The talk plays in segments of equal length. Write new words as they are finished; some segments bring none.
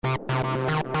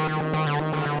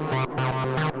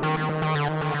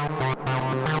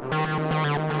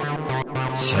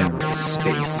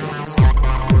TerraSpaces.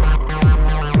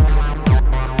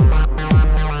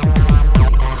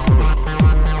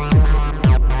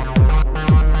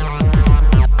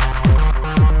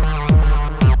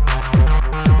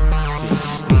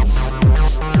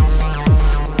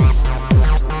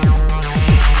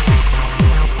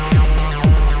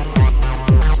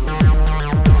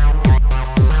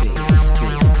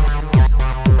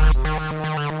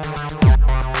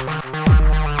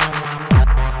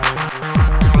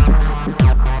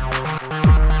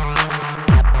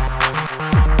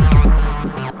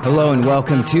 Hello and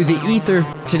welcome to The Ether.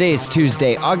 Today is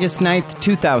Tuesday, August 9th,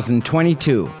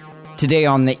 2022. Today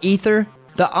on The Ether,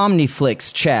 the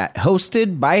OmniFlix chat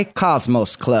hosted by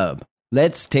Cosmos Club.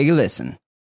 Let's take a listen.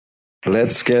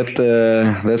 Let's get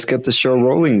the show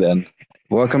rolling then.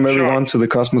 Welcome everyone to the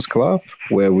Cosmos Club,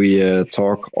 where we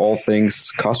talk all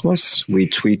things Cosmos. We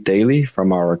tweet daily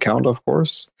from our account, of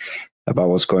course, about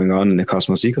what's going on in the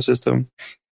Cosmos ecosystem,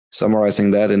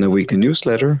 summarizing that in a weekly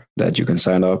newsletter that you can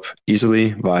sign up easily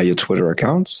via your Twitter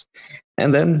accounts.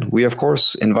 And then we, of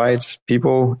course, invite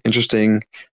people, interesting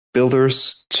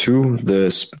builders to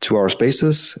our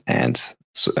spaces and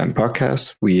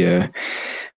podcasts. We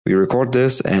record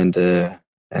this and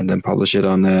then publish it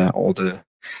on all the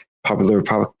popular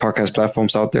podcast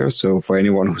platforms out there. So for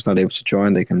anyone who's not able to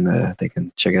join, they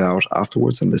can check it out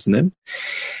afterwards and listen in.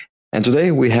 And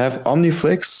today we have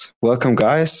OmniFlix. Welcome,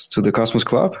 guys, to the Cosmos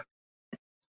Club.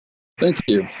 Thank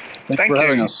you. Thanks for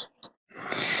having us.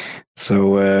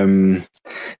 So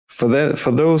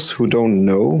for those who don't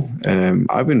know,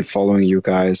 I've been following you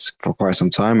guys for quite some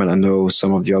time, and I know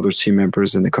some of the other team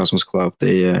members in the Cosmos Club.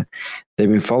 They've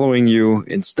been following you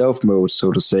in stealth mode,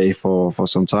 so to say, for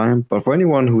some time. But for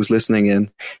anyone who's listening in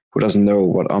who doesn't know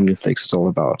what OmniFlix is all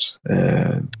about,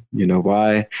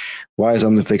 why is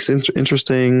OmniFlix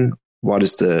interesting? What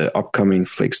is the upcoming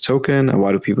Flix token, and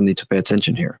why do people need to pay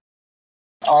attention here?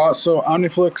 So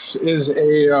OmniFlix is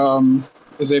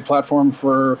a platform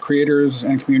for creators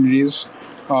and communities.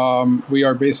 We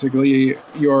are basically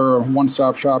your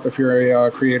one-stop shop if you're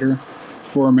a creator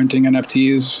for minting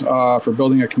NFTs, for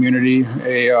building a community,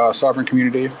 a sovereign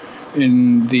community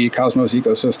in the Cosmos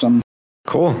ecosystem.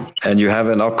 Cool. And you have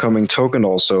an upcoming token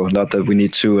also. Not that we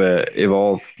need to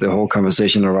evolve the whole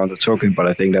conversation around the token, but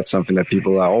I think that's something that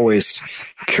people are always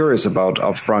curious about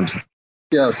up front.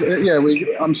 Yes. Yeah.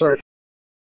 I'm sorry.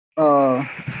 A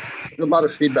lot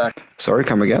of feedback. Sorry,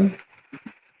 come again?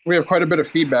 We have quite a bit of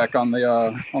feedback on the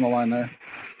line there.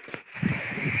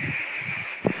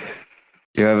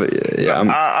 You have. Yeah,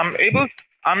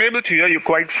 I'm able to hear you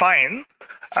quite fine.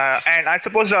 And I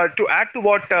suppose to add to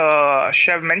what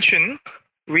Chev mentioned,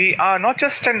 we are not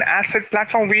just an asset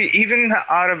platform, we even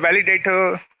are a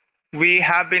validator. We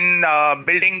have been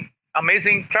building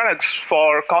amazing products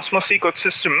for Cosmos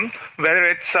ecosystem, whether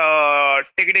it's a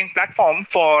ticketing platform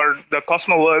for the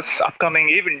Cosmoverse upcoming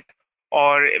event,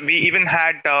 or we even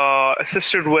had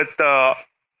assisted with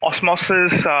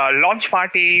Osmosis launch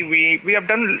party. We have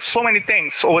done so many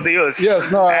things over the years. Yes,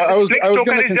 no, I was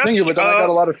going to continue, but then I got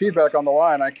a lot of feedback on the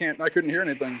line. I couldn't hear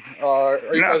anything. Are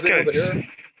you guys able to hear?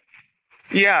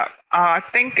 Yeah, I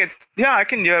think I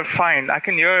can hear fine. I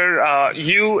can hear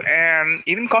you and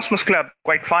even Cosmos Club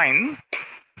quite fine.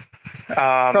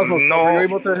 Cosmos, are you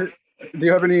able to? Do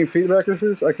you have any feedback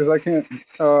issues? Because I can't.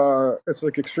 It's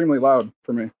like extremely loud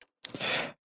for me.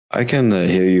 I can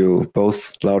hear you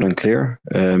both loud and clear.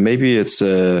 Maybe it's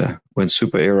when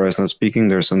Super Era is not speaking,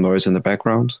 there's some noise in the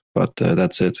background, but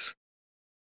that's it.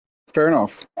 Fair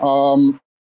enough.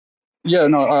 Yeah,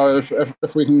 no.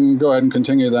 If we can go ahead and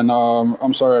continue, then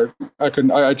I'm sorry, I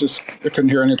couldn't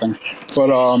hear anything. But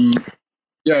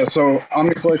yeah. So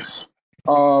OmniFlix,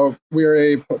 we are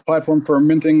a platform for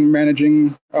minting,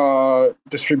 managing,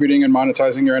 distributing, and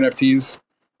monetizing your NFTs.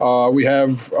 We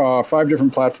have 5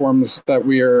 different platforms that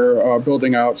we are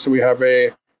building out. So we have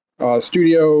a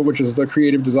studio, which is the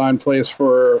creative design place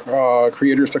for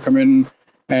creators to come in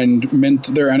and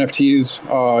mint their NFTs.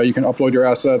 You can upload your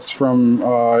assets from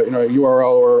a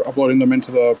URL or uploading them into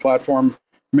the platform,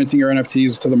 minting your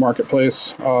NFTs to the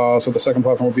marketplace. So the second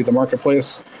platform will be the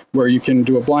marketplace, where you can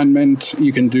do a blind mint.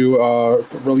 You can do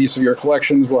release of your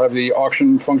collections. We'll have the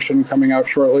auction function coming out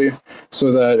shortly,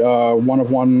 so that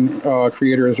one-of-one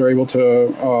creators are able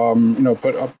to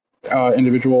put up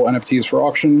individual NFTs for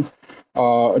auction.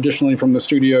 Additionally, from the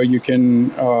studio, you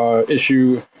can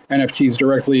issue NFTs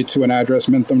directly to an address,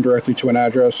 mint them directly to an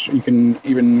address. You can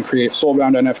even create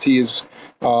soulbound NFTs,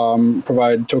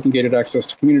 provide token-gated access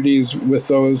to communities with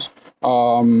those.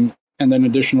 And then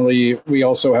additionally, we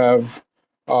also have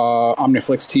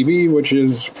OmniFlix TV, which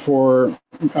is for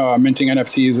minting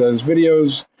NFTs as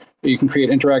videos. You can create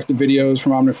interactive videos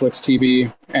from OmniFlix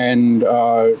TV, and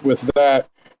with that,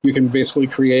 you can basically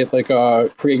create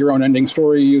create your own ending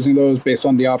story using those based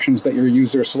on the options that your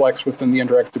user selects within the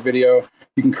interactive video.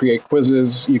 You can create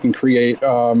quizzes. You can create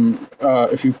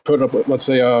if you put up, let's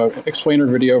say, a explainer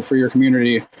video for your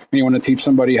community, and you want to teach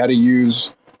somebody how to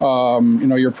use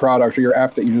your product or your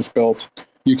app that you just built.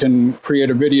 You can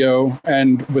create a video,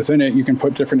 and within it, you can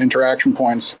put different interaction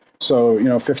points.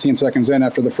 So, 15 seconds in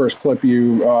after the first clip,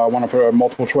 you want to put a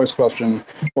multiple choice question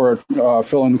or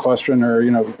fill in question, or,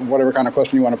 whatever kind of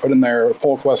question you want to put in there, a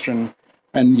poll question,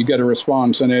 and you get a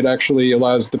response. And it actually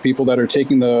allows the people that are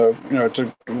taking to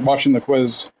watching the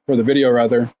quiz or the video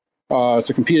rather,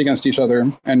 to compete against each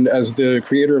other. And as the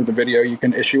creator of the video, you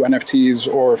can issue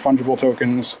NFTs or fungible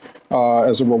tokens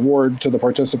as a reward to the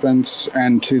participants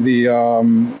and to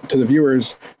the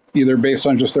viewers, either based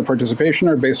on just their participation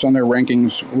or based on their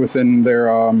rankings within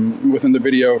the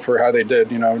video for how they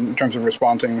did, in terms of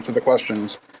responding to the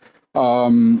questions.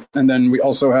 And then we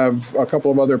also have a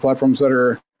couple of other platforms that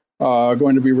are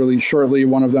going to be released shortly.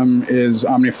 One of them is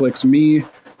OmniFlix Me,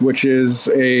 which is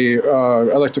I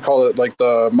like to call it like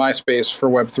the MySpace for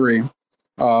Web3.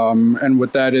 And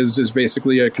what that is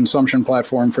basically a consumption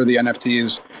platform for the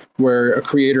NFTs, where a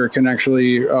creator can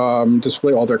actually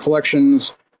display all their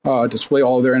collections, display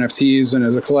all of their NFTs, and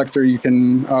as a collector,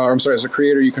 as a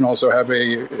creator, you can also have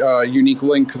a unique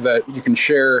link that you can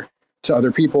share to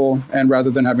other people. And rather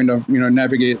than having to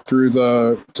navigate through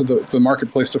the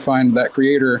marketplace to find that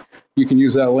creator, you can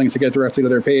use that link to get directly to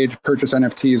their page, purchase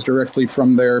NFTs directly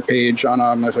from their page on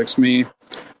OmniFlix Me.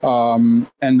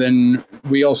 And then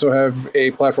we also have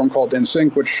a platform called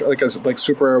InSync, which, like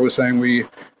Super was saying, we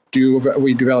do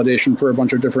validation for a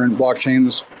bunch of different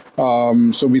blockchains.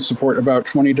 So we support about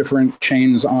 20 different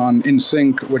chains on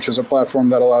InSync, which is a platform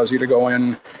that allows you to go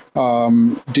in,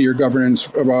 do your governance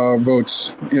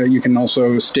votes. You can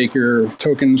also stake your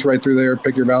tokens right through there,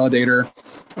 pick your validator.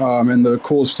 And the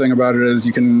coolest thing about it is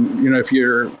you can, if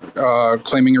you're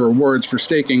claiming your rewards for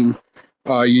staking,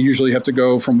 you usually have to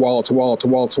go from wallet to wallet to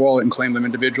wallet to wallet and claim them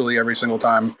individually every single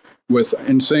time. With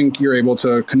InSync, you're able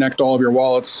to connect all of your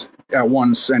wallets at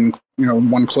once, and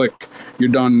one click, you're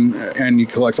done, and you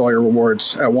collect all your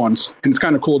rewards at once. And it's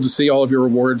kind of cool to see all of your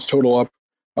rewards total up.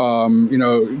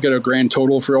 Get a grand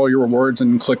total for all your rewards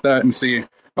and click that and see,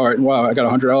 all right, wow, I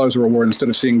got $100 of reward instead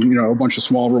of seeing a bunch of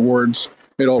small rewards.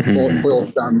 It all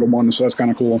boils down to one, so that's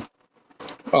kind of cool.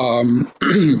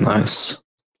 Nice.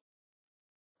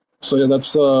 So yeah,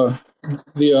 that's the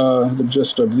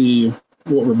gist of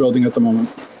what we're building at the moment.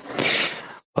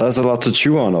 Well, that's a lot to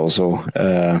chew on also.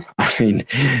 I mean,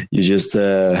 you just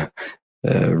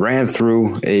ran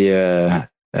through a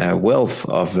wealth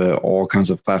of all kinds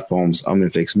of platforms: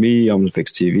 OmniFlix Me,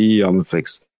 OmniFlix TV,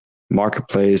 OmniFlix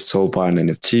Marketplace, sold by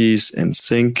NFTs, and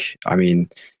Sync. I mean,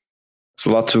 it's a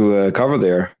lot to cover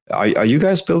there. Are you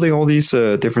guys building all these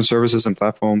different services and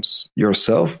platforms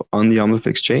yourself on the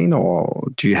OmniFlix chain, or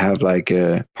do you have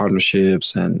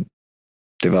partnerships and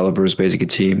developers, basically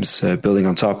teams building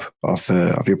on top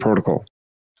of your protocol?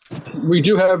 We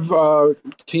do have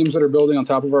teams that are building on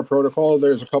top of our protocol.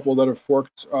 There's a couple that have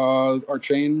forked our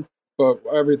chain, but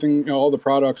everything, all the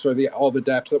products or all the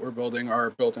dApps that we're building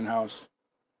are built in house.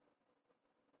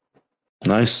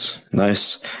 Nice.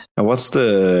 And what's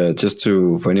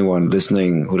for anyone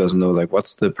listening who doesn't know,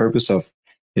 what's the purpose of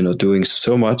doing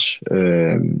so much?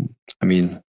 I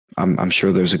mean, I'm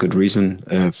sure there's a good reason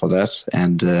for that,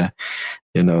 and the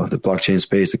blockchain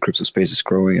space, the crypto space is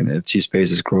growing, and the NFT space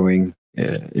is growing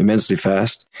immensely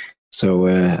fast. So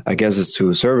I guess it's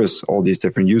to service all these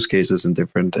different use cases and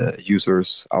different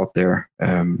users out there.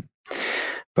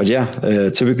 But yeah,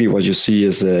 typically what you see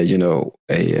is an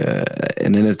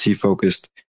NFT focused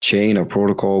chain or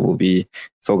protocol will be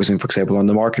focusing, for example, on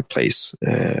the marketplace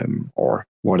or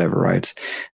whatever, right?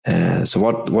 So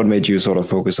what made you sort of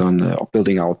focus on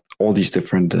building out all these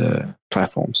different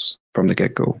platforms from the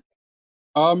get-go?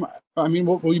 I mean,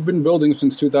 what we've been building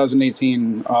since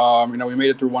 2018. We made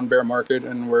it through one bear market,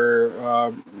 and we're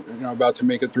about to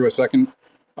make it through a second.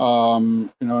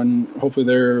 And hopefully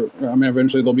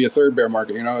eventually there'll be a third bear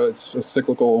market. It's a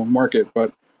cyclical market,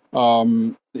 but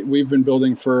we've been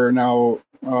building for now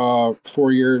 5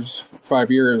 years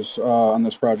on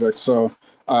this project. So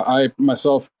I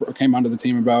myself came onto the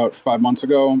team about 5 months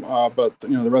ago, but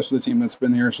the rest of the team that's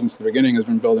been here since the beginning has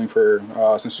been building for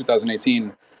since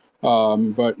 2018.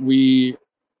 But we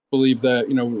believe that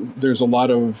there's a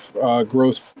lot of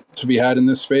growth to be had in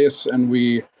this space, and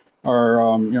we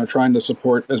are trying to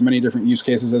support as many different use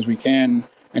cases as we can.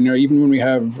 And even when we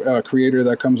have a creator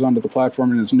that comes onto the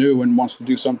platform and is new and wants to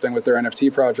do something with their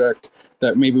NFT project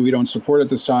that maybe we don't support at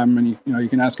this time, and you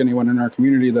can ask anyone in our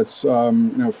community that's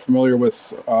familiar with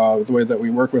the way that we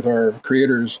work with our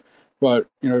creators. But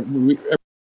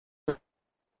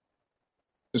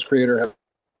this creator has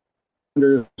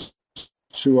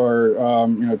to our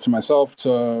to myself,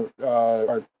 to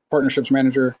our partnerships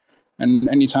manager, and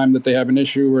anytime that they have an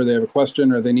issue or they have a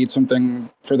question or they need something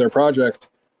for their project,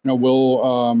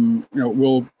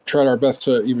 we'll try our best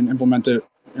to even implement it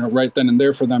right then and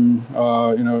there for them.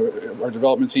 Our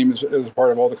development team is a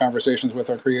part of all the conversations with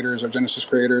our creators, our Genesis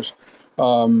creators.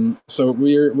 So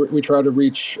we try to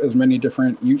reach as many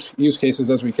different use cases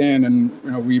as we can,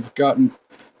 and we've got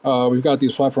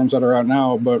these platforms that are out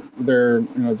now, but they're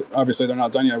obviously they're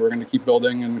not done yet. We're going to keep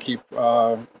building and keep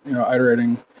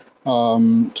iterating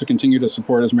to continue to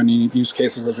support as many use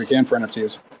cases as we can for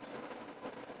NFTs.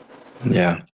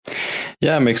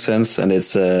 Yeah, it makes sense, and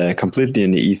it's completely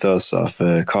in the ethos of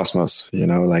Cosmos.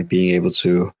 Like being able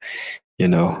to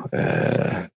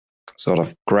sort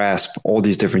of grasp all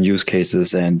these different use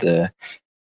cases and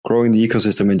growing the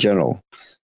ecosystem in general.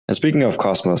 And speaking of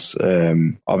Cosmos,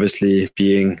 obviously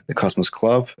being the Cosmos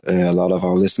Club, a lot of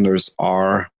our listeners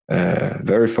are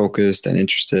very focused and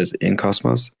interested in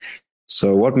Cosmos.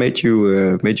 So what made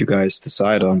you guys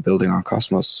decide on building on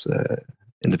Cosmos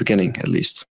in the beginning, at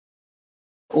least?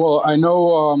 Well, I know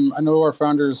our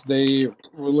founders, they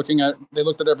looked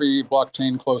at every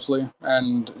blockchain closely,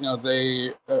 and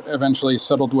they eventually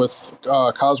settled with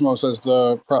Cosmos as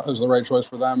the right choice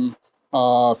for them.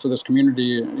 For this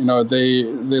community, they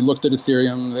looked at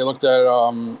Ethereum, they looked at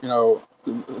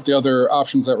the other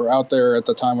options that were out there at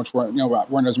the time, which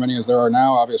weren't as many as there are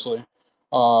now, obviously.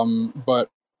 But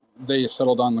they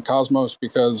settled on the Cosmos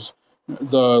because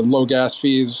the low gas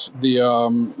fees, the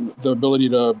ability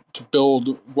to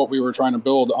build what we were trying to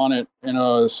build on it in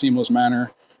a seamless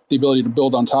manner, the ability to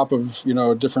build on top of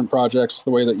different projects the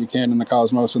way that you can in the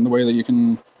Cosmos, and the way that you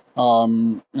can.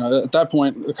 At that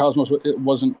point, the Cosmos, it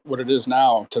wasn't what it is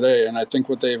now today. And I think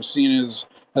what they've seen is,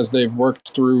 as they've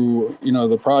worked through,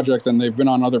 the project, and they've been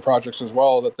on other projects as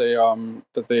well that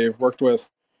they've worked with,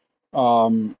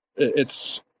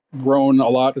 it's grown a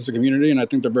lot as a community, and I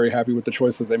think they're very happy with the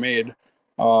choice that they made.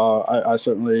 I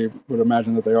certainly would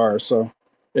imagine that they are. So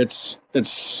it's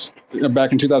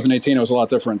back in 2018, it was a lot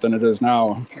different than it is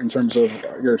now in terms of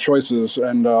your choices,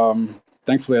 and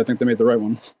thankfully, I think they made the right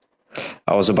one.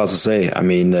 I was about to say, I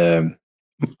mean,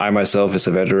 I myself is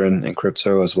a veteran in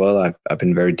crypto as well. I've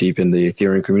been very deep in the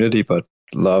Ethereum community, but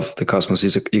love the Cosmos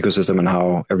ecosystem and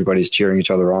how everybody's cheering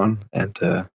each other on and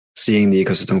seeing the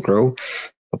ecosystem grow.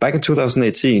 But back in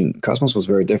 2018, Cosmos was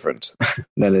very different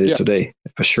than it is today,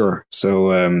 for sure.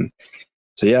 So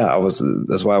yeah,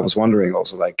 that's why I was wondering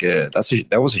also, like,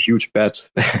 that was a huge bet,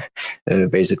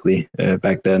 basically,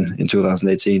 back then in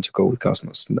 2018 to go with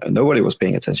Cosmos. Nobody was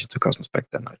paying attention to Cosmos back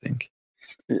then, I think.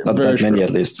 Not that many, at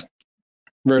least.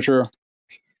 Very true.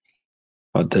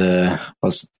 But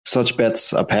such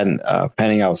bets are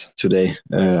panning out today,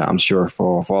 I'm sure,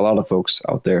 for a lot of folks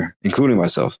out there, including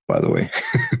myself, by the way.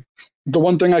 The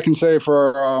one thing I can say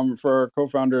for our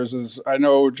co-founders is, I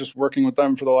know just working with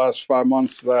them for the last 5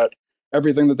 months, that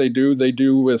everything that they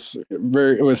do with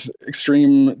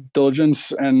extreme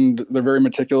diligence, and they're very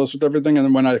meticulous with everything.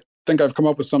 And when I think I've come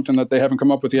up with something that they haven't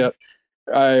come up with yet,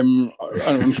 I'm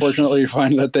unfortunately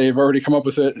find that they've already come up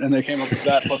with it, and they came up with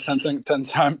that plus 10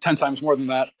 times more than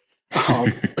that.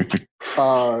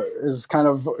 Is kind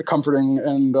of comforting,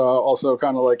 and also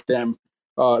kind of like, damn,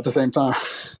 at the same time.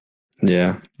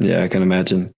 Yeah, I can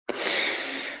imagine.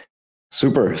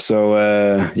 Super.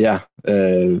 So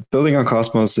building on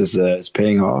Cosmos is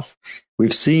paying off.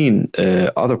 We've seen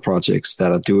other projects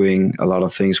that are doing a lot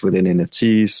of things within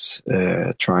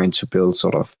NFTs, trying to build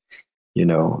sort of,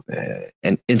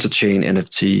 an interchain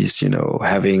NFTs,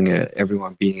 having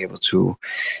everyone being able to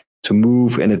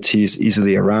move NFTs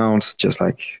easily around, just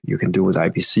like you can do with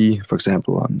IBC, for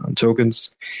example, on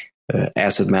tokens.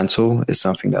 Asset Mantle is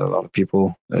something that a lot of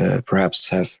people perhaps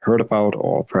have heard about,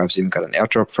 or perhaps even got an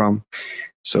airdrop from.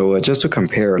 So just to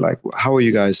compare, like, how are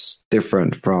you guys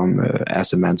different from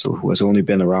Asset Mantle, who has only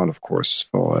been around, of course,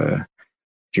 for a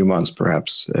few months,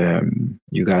 perhaps?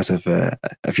 You guys have a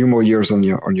few more years on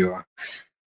your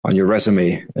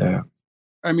resume.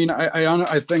 I mean,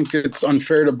 I think it's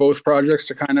unfair to both projects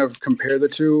to kind of compare the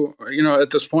two,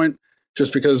 at this point,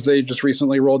 just because they just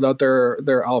recently rolled out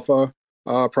their alpha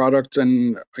product,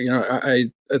 and I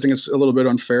think it's a little bit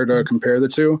unfair to compare the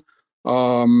two.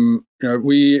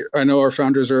 I know our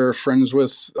founders are friends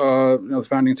with the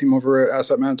founding team over at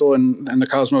Asset Mantle and the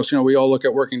Cosmos. We all look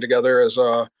at working together as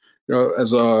a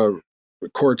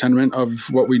core tenet of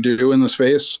what we do in the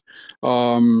space.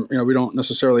 We don't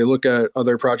necessarily look at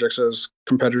other projects as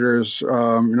competitors.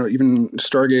 Even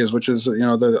Stargaze, which is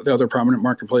the other prominent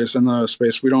marketplace in the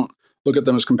space, we don't look at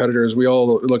them as competitors. We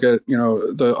all look at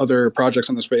the other projects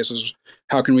in the space as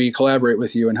how can we collaborate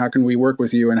with you, and how can we work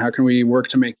with you, and how can we work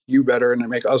to make you better and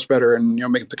make us better, and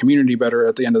make the community better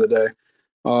at the end of the day.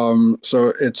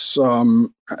 So it's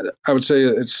I would say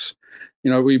it's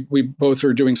we both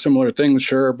are doing similar things,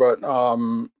 sure, but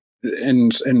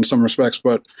in some respects,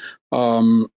 but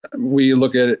we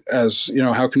look at it as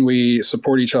how can we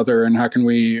support each other, and how can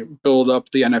we build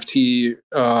up the NFT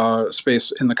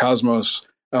space in the cosmos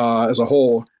as a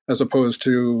whole, as opposed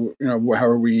to how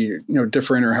are we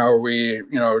different, or how are we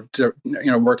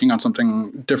working on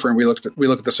something different. We look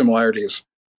at the similarities.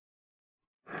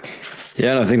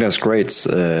 Yeah, and I think that's great.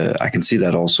 I can see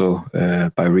that also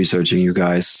by researching you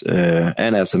guys,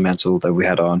 and as a mental that we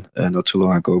had on not too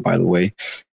long ago, by the way.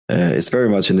 It's very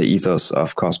much in the ethos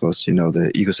of Cosmos.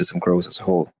 The ecosystem grows as a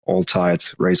whole. All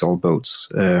tides raise all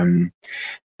boats.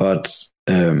 But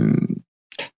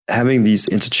having these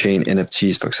interchain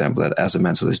NFTs, for example, that As a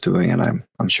Mental is doing, and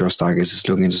I'm sure Stargaze is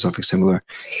looking into something similar.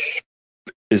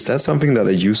 Is that something that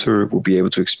a user will be able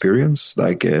to experience,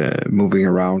 like moving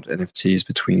around NFTs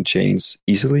between chains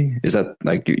easily? Is that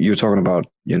like you're talking about,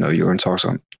 you're in talks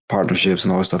on partnerships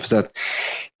and all that stuff? Is that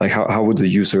like how would the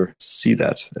user see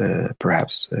that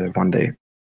perhaps one day?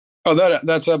 Oh,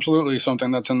 that's absolutely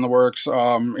something that's in the works.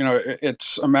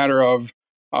 It's a matter of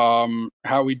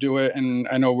how we do it, and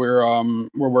I know we're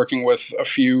working with a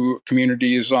few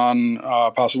communities on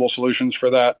possible solutions for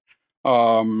that.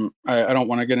 I don't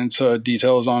want to get into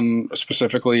details on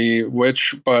specifically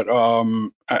which, but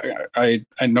I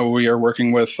know we are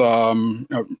working with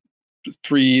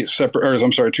two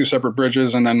separate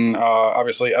bridges, and then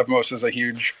obviously Evmos is a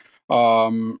huge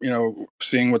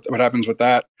seeing what happens with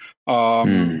that.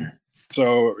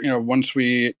 So once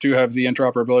we do have the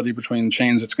interoperability between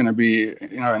chains, it's going to be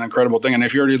an incredible thing. And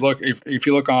if you already look, if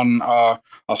you look on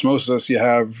Osmosis, you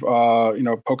have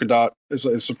Polkadot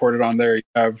is supported on there. You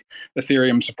have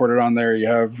Ethereum supported on there. You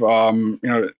have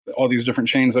all these different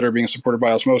chains that are being supported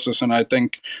by Osmosis. And I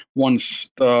think once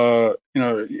you've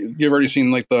already seen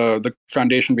like the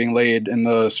foundation being laid in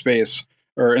the space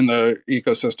or in the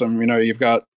ecosystem. You've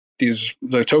got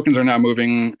the tokens are now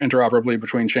moving interoperably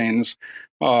between chains.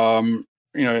 Now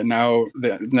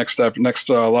the next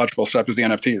logical step is the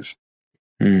NFTs.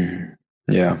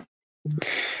 Yeah.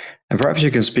 And perhaps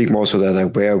you can speak more so that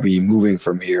like, where are we moving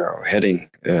from here or heading?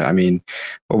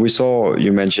 What we saw,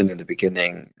 you mentioned in the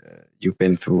beginning, you've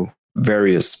been through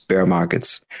various bear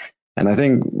markets. And I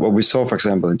think what we saw, for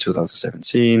example, in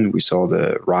 2017, we saw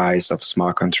the rise of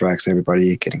smart contracts,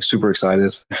 everybody getting super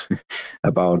excited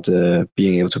about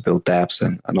being able to build dApps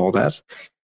and all that.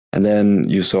 And then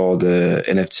you saw the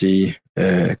NFT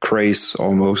craze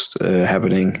almost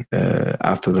happening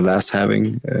after the last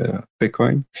halving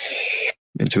Bitcoin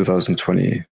in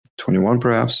 2020, 21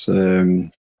 perhaps,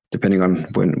 depending on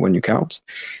when you count.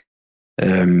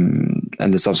 And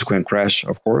the subsequent crash,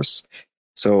 of course.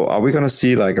 So are we going to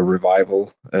see like a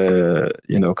revival,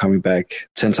 coming back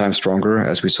 10 times stronger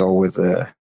as we saw with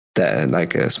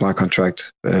like a smart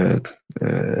contract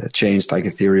chains like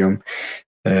Ethereum?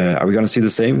 Are we going to see the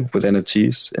same with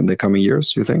NFTs in the coming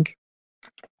years, you think?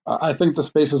 I think the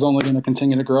space is only going to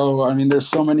continue to grow. I mean, there's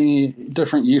so many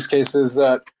different use cases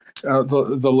that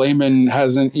the layman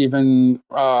hasn't even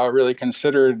really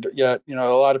considered yet. A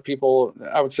lot of people,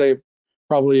 I would say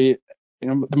probably,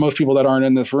 the most people that aren't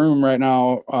in this room right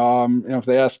now, if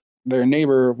they ask their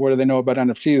neighbor, what do they know about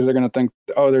NFTs? They're going to think,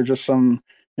 oh, they're just some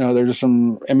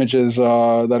images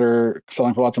that are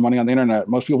selling for lots of money on the internet.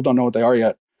 Most people don't know what they are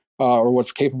yet, or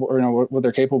what's capable, or what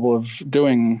they're capable of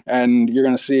doing. And you're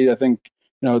going to see, I think,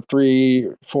 3,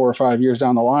 4, or 5 years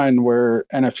down the line, where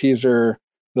NFTs are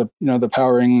the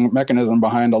powering mechanism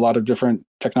behind a lot of different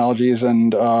technologies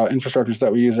and infrastructures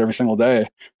that we use every single day,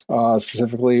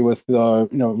 specifically with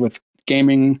with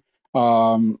gaming,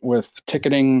 with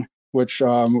ticketing, which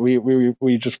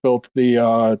we just built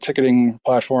the ticketing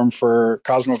platform for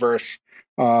Cosmoverse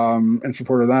in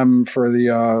support of them for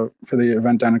the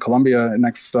event down in Colombia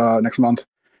next month.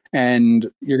 And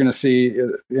you're going to see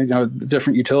the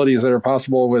different utilities that are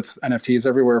possible with NFTs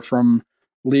everywhere from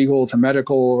legal to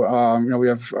medical. We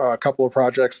have a couple of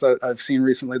projects that I've seen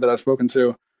recently that I've spoken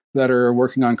to that are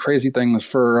working on crazy things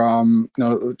for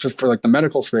just for like the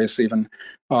medical space even.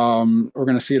 We're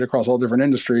going to see it across all different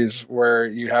industries where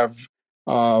you have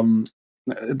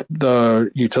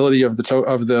the utility of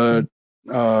the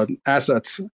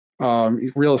assets,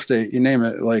 real estate, you name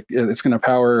it. Like it's going to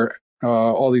power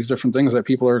all these different things that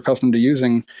people are accustomed to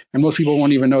using, and most people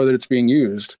won't even know that it's being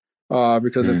used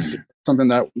because it's something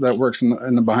that works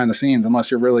in the behind the scenes.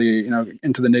 Unless you're really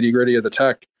into the nitty gritty of the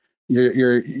tech,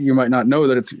 you might not know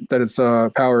that it's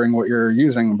powering what you're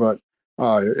using, but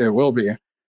it will be.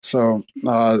 So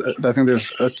I think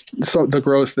so the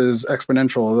growth is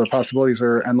exponential. The possibilities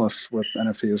are endless with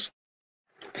NFTs.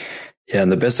 Yeah,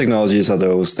 and the best technologies are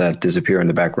those that disappear in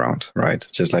the background, right?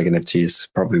 Just like NFTs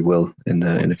probably will in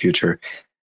the future.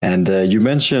 And you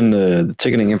mentioned the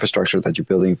ticketing infrastructure that you're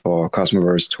building for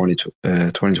Cosmoverse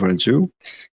 2022.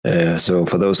 So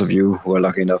for those of you who are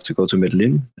lucky enough to go to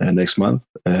Medellin next month,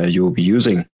 you will be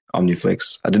using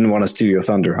OmniFlix. I didn't want to steal your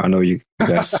thunder. I know you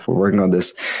guys were working on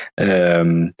this.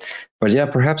 But yeah,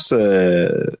 perhaps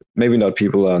maybe not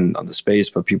people on the space,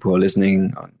 but people who are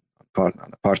listening on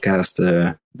a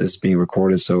podcast. This is being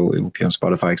recorded, so it will be on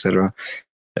Spotify, etc.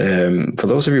 For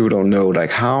those of you who don't know,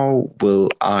 like, how will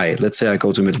let's say I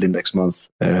go to Medellin next month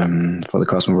for the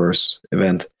Cosmoverse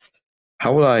event,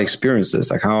 how will I experience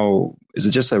this? Like, how is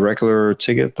it just a regular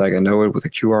ticket? Like, I know it with a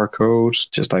QR code,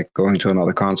 just like going to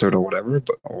another concert or whatever,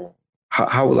 but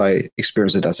how will I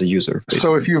experience it as a user? Basically?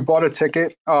 So if you bought a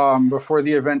ticket before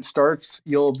the event starts,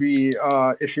 you'll be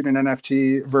issued an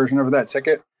NFT version of that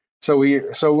ticket. So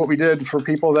what we did for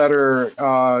people that are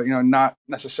not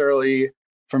necessarily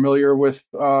familiar with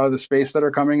the space that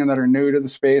are coming and that are new to the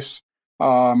space,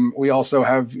 we also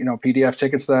have PDF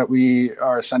tickets that we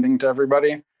are sending to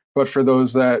everybody. But for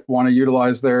those that want to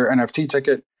utilize their NFT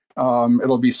ticket,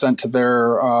 it'll be sent to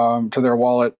their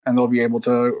wallet, and they'll be able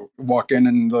to walk in,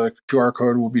 and the QR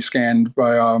code will be scanned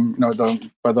by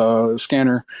by the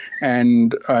scanner,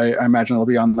 and I imagine it'll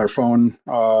be on their phone,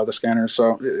 the scanner.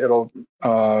 So you'll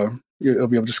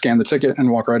be able to scan the ticket and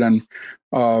walk right in.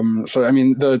 So I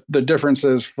mean, the difference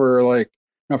is for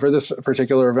for this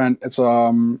particular event, it's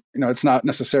it's not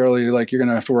necessarily like you're going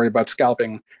to have to worry about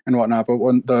scalping and whatnot, but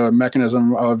when the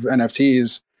mechanism of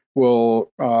NFTs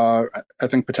will, I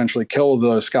think, potentially kill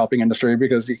the scalping industry,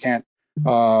 because you can't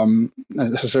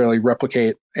necessarily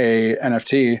replicate a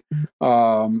NFT,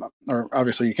 or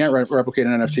obviously you can't replicate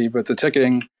an NFT, but the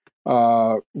ticketing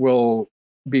will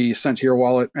be sent to your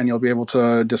wallet, and you'll be able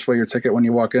to display your ticket when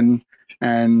you walk in,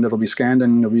 and it'll be scanned,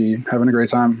 and you'll be having a great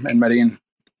time in Medellin.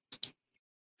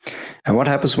 And what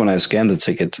happens when I scan the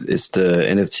ticket? Is the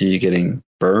NFT getting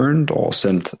burned or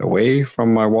sent away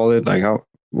from my wallet? Like,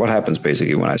 what happens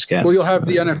basically when I scan? Well, you'll have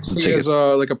the NFT as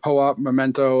a POAP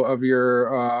memento of your,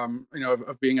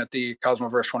 of being at the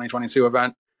Cosmoverse 2022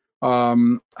 event.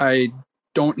 I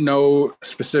don't know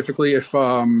specifically if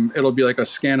it'll be like a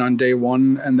scan on day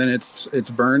one and then it's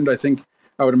burned. I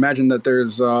would imagine that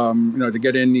there's, to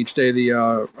get in each day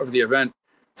of the event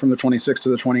from the 26th to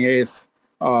the 28th.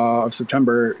 Of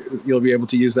September, you'll be able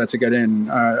to use that to get in.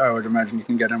 I would imagine you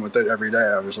can get in with it every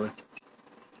day, obviously.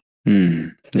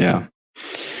 Yeah.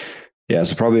 Yeah,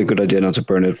 so probably a good idea not to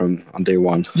burn it on day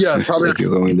one. Yeah, probably if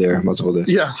you're going there multiple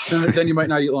days. Yeah, then you might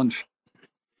not eat lunch.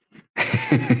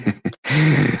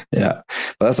 Yeah, well,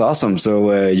 that's awesome.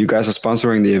 So you guys are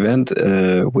sponsoring the event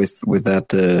with that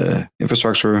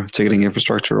ticketing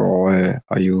infrastructure, or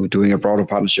are you doing a broader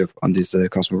partnership on this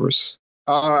Cosmoverse?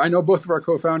 I know both of our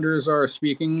co-founders are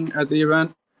speaking at the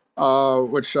event,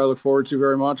 which I look forward to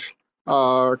very much.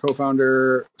 Our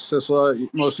co-founder, Sisla,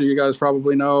 most of you guys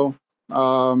probably know.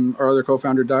 Our other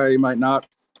co-founder, Daya, you might not.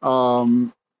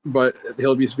 But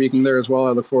he'll be speaking there as well.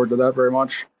 I look forward to that very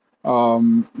much.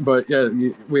 But yeah,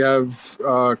 we have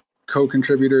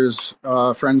co-contributors,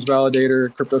 Friends Validator,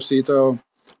 CryptoCito,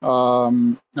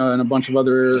 and a bunch of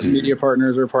other media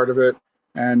partners are part of it.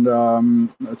 And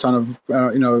a ton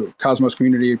of Cosmos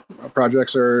community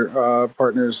projects are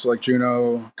partners, like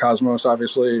Juno, Cosmos,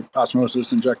 obviously,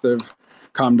 Osmosis, Injective,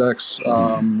 Comdex,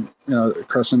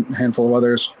 Crescent, a handful of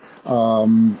others,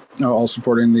 all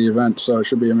supporting the event. So it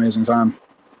should be an amazing time.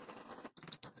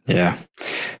 Yeah,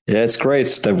 it's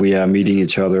great that we are meeting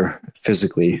each other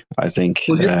physically. I think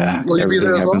will you be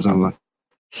there happens online.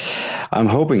 I'm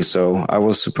hoping so. I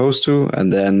was supposed to,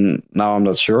 and then now I'm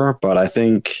not sure, but I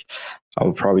think I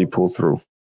will probably pull through.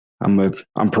 I'm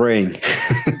praying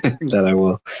that I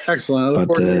will. Excellent. I look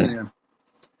forward to meeting you.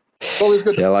 It's always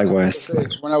good. Yeah, likewise.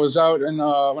 When I was out in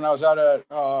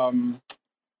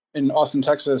Austin,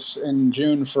 Texas, in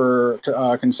June for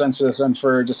Consensus and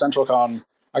for DecentralCon,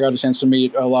 I got a chance to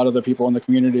meet a lot of the people in the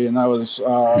community, and that was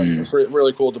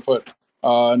really cool to put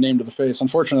a name to the face.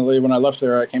 Unfortunately, when I left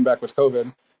there, I came back with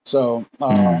COVID. So,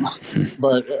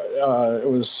 but it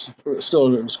was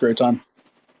a great time.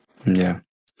 Yeah.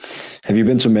 Have you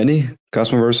been to many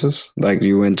Cosmoverses? Like,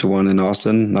 you went to one in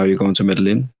Austin, now you're going to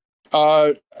Medellin?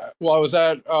 Well, I was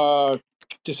at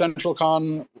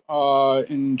DecentralCon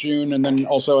in June, and then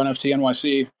also NFT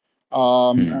NYC.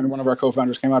 And one of our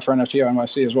co-founders came out for NFT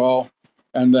NYC as well.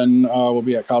 And then we'll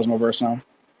be at Cosmoverse now.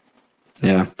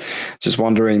 Yeah, just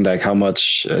wondering like how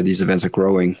much these events are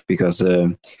growing, because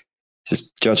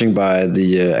just judging by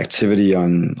the activity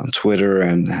on Twitter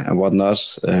and whatnot,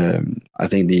 I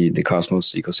think the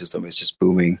Cosmos ecosystem is just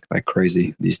booming like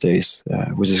crazy these days,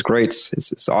 which is great.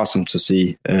 It's awesome to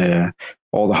see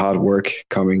all the hard work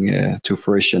coming to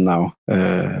fruition now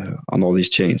on all these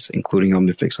chains, including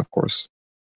OmniFlix, of course.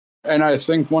 And I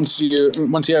think once you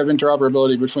have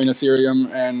interoperability between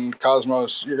Ethereum and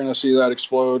Cosmos, you're going to see that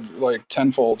explode like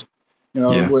tenfold. You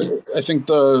know, yeah. I think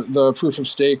the proof of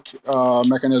stake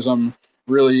mechanism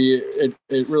really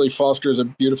really fosters a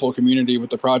beautiful community with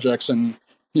the projects, and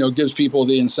gives people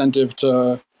the incentive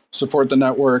to support the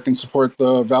network and support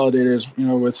the validators.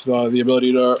 With the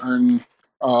ability to earn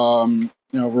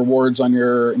rewards on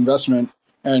your investment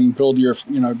and build your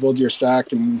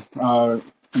stack and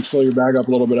fill your bag up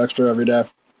a little bit extra every day.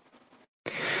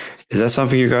 Is that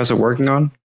something you guys are working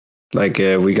on? Like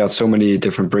we got so many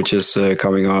different bridges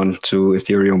coming on to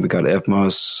Ethereum. We got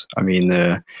Evmos. I mean,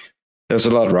 there's a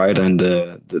lot, right? And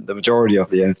the majority of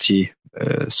the NFT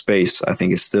space, I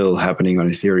think, is still happening on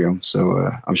Ethereum. So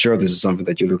I'm sure this is something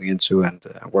that you're looking into and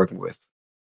working with.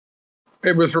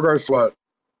 Hey, with regards to what?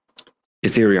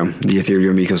 Ethereum, the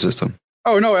Ethereum ecosystem.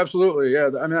 Oh no, absolutely,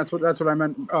 yeah. I mean, that's what I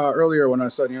meant earlier when I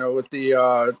said, with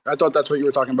the I thought that's what you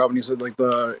were talking about when you said like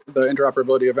the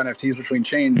interoperability of NFTs between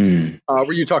chains.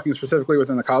 Were you talking specifically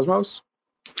within the Cosmos?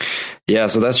 Yeah,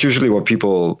 so that's usually what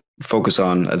people focus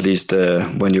on, at least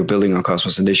when you're building on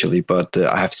Cosmos initially. But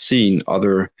I have seen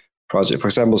other projects, for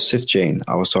example, SIFT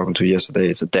I was talking to yesterday.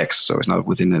 It's a DEX, so it's not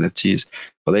within NFTs,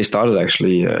 but they started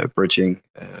actually bridging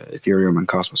Ethereum and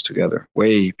Cosmos together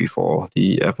way before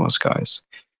the Evmos guys.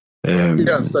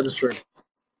 Yes, that is true.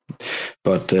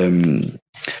 But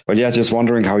yeah, just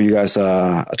wondering how you guys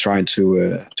are trying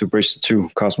to bridge the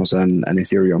two, Cosmos and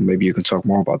Ethereum. Maybe you can talk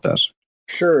more about that.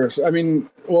 Sure. So, I mean,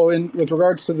 well, with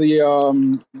regards to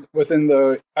the within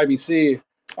the IBC,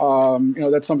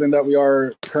 that's something that we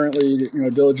are currently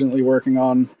diligently working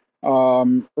on.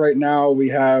 Right now, we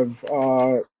have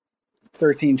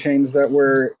 13 chains that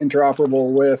we're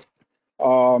interoperable with,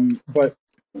 but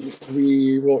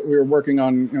we're working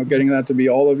on getting that to be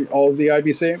all of the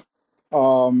IBC,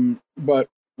 but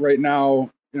right now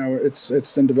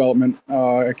it's in development.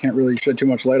 I can't really shed too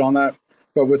much light on that,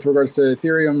 but with regards to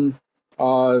Ethereum,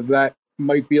 that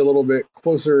might be a little bit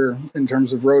closer in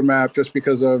terms of roadmap, just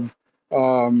because of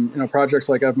projects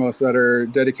like Evmos that are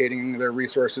dedicating their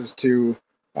resources to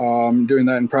doing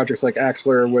that, and projects like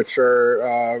Axler, which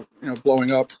are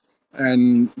blowing up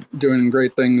and doing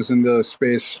great things in the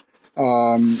space.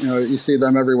 You see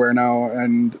them everywhere now,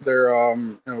 and they're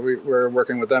we're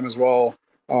working with them as well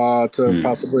to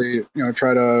possibly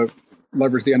try to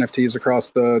leverage the NFTs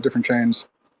across the different chains.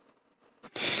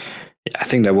 Yeah, I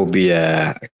think that will be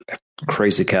a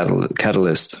crazy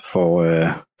catalyst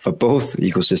for both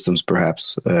ecosystems,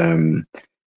 perhaps.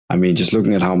 I mean, just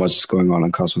looking at how much is going on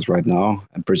Cosmos right now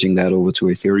and bridging that over to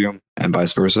Ethereum and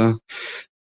vice versa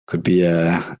could be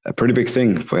a pretty big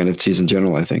thing for NFTs in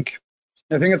general, I think.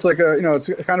 I think it's like it's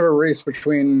kind of a race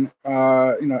between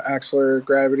Axler,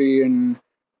 Gravity, and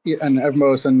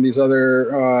Evmos, and these other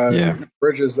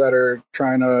bridges that are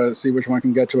trying to see which one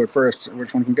can get to it first,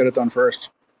 which one can get it done first.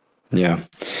 Yeah,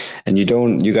 and you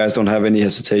guys don't have any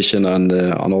hesitation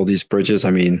on all these bridges.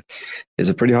 I mean, it's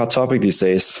a pretty hot topic these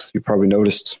days. You probably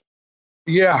noticed.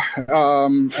 Yeah, I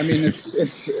mean,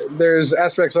 it's there's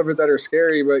aspects of it that are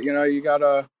scary, but you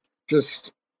gotta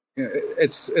just.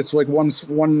 It's like one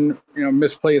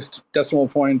misplaced decimal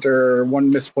point or one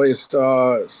misplaced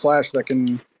slash that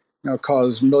can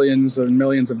cause millions and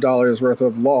millions of dollars worth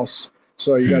of loss.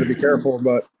 So you got to be careful,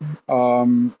 but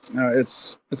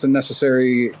it's a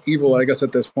necessary evil, I guess,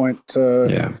 at this point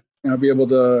to be able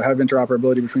to have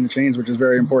interoperability between the chains, which is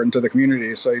very important to the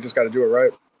community. So you just got to do it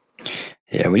right.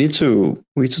 Yeah, we need to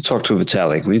talk to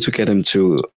Vitalik. We need to get him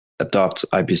to adopt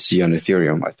IBC on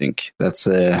Ethereum. I think that's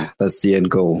the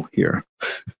end goal here.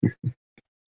 That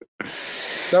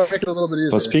would make it a little bit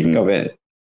easier. But speaking of it,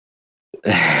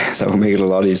 that would make it a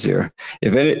lot easier.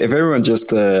 If everyone just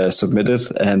submitted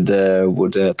and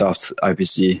would adopt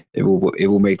IBC, it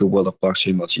will make the world of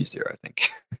blockchain much easier, I think.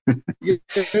 Yeah.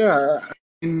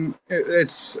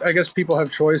 It's I guess people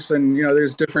have choice, and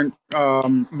there's different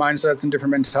mindsets and different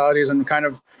mentalities, and kind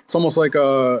of it's almost like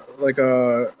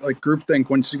groupthink.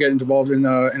 Once you get involved in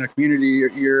a community,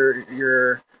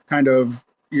 you're kind of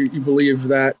you believe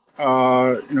that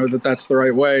that's the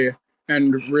right way,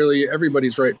 and really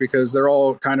everybody's right because they're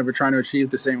all kind of trying to achieve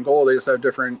the same goal. They just have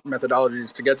different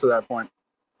methodologies to get to that point.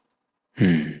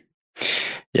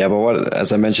 Yeah, but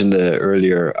as I mentioned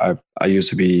earlier, I used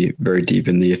to be very deep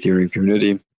in the Ethereum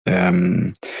community,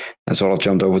 and sort of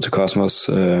jumped over to Cosmos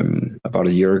about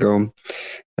a year ago.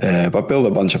 But built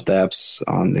a bunch of dApps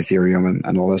on Ethereum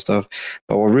and all that stuff.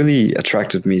 But what really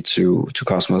attracted me to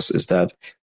Cosmos is that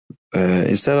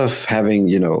instead of having,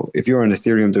 if you're an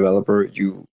Ethereum developer,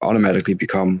 you automatically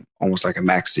become almost like a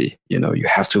maxi. You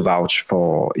have to vouch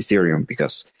for Ethereum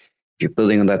because if you're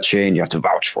building on that chain, you have to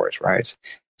vouch for it, right?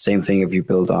 Same thing if you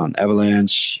build on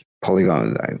Avalanche,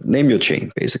 Polygon, name your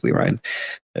chain, basically, right?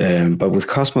 But with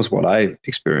Cosmos, what I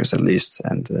experienced at least,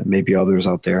 and maybe others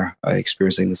out there are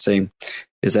experiencing the same,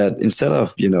 is that instead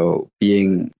of,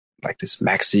 being like this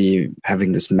maxi,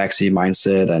 having this maxi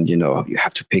mindset and, you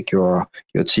have to pick your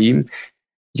team,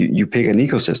 you pick an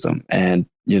ecosystem. And,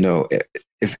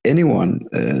 if anyone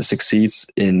succeeds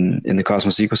in the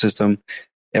Cosmos ecosystem,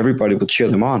 everybody will cheer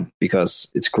them on because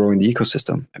it's growing the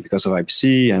ecosystem. And because of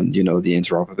IBC and, the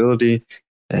interoperability,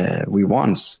 we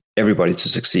want everybody to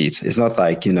succeed. It's not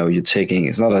like,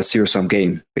 it's not a zero-sum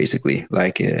game, basically.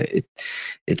 Like it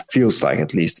feels like,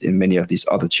 at least in many of these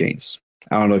other chains.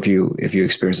 I don't know if you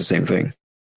experience the same thing.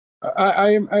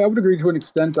 I would agree to an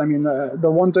extent. I mean,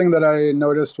 the one thing that I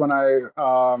noticed when I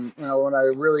when I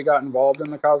really got involved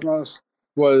in the Cosmos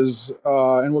was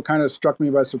and what kind of struck me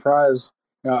by surprise.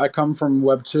 I come from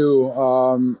Web 2.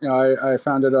 I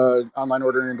founded an online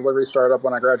ordering and delivery startup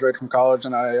when I graduated from college,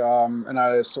 and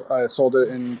I sold it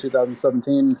in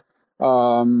 2017.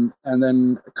 And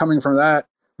then coming from that,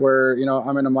 where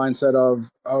I'm in a mindset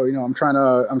of I'm trying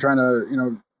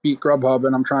to beat Grubhub,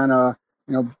 and I'm trying to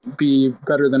be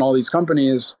better than all these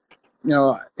companies.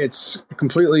 It's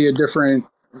completely a different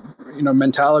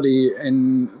mentality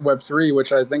in Web3,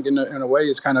 which I think in a way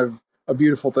is kind of a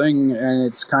beautiful thing, and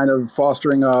it's kind of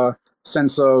fostering a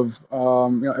sense of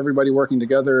everybody working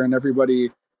together and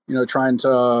everybody trying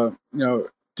to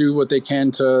do what they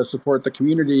can to support the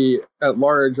community at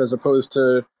large, as opposed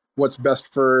to what's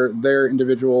best for their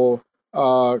individual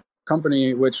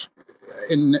company. Which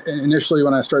initially,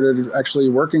 when I started actually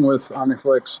working with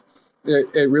OmniFlix,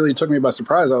 it really took me by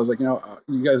surprise. I was like,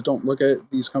 you guys don't look at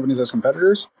these companies as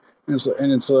competitors,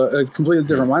 and it's a completely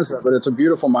different mindset, but it's a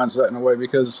beautiful mindset in a way,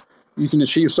 because you can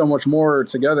achieve so much more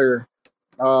together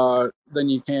than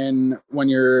you can when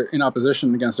you're in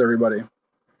opposition against everybody.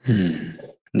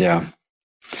 Yeah.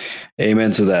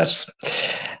 Amen to that.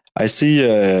 I see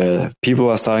people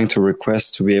are starting to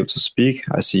request to be able to speak.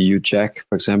 I see you, Jack,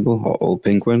 for example, or Old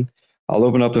Penguin. I'll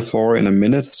open up the floor in a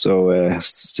minute, so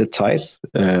sit tight.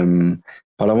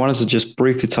 But I wanted to just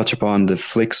briefly touch upon the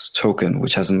Flix token,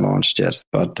 which hasn't launched yet.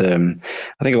 But I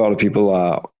think a lot of people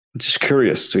are just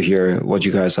curious to hear what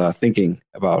you guys are thinking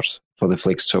about for the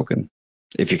Flix token.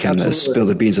 If you can spill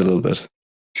the beans a little bit.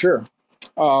 Sure.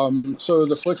 So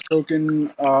the Flix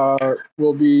token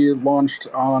will be launched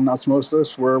on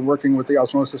Osmosis. We're working with the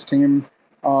Osmosis team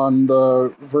on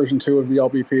the version 2 of the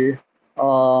LBP,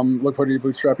 liquidity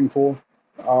bootstrapping pool.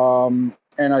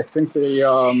 And I think we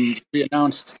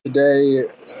announced today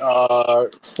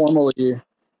formally,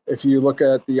 if you look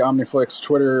at the OmniFlix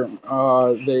Twitter,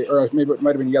 or maybe it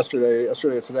might have been yesterday or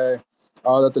today,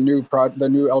 that the new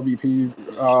LBP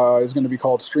is going to be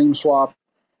called Stream Swap.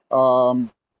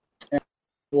 And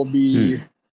will be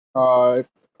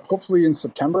hopefully in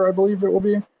September, I believe it will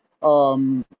be.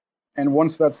 And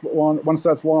once that's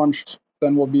launched,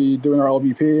 then we'll be doing our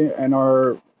LBP, and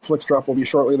our Flix drop will be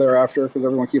shortly thereafter, because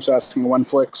everyone keeps asking when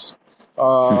Flix.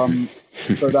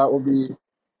 So that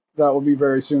will be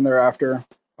very soon thereafter.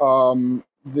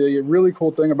 The really cool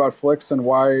thing about Flix, and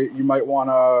why you might want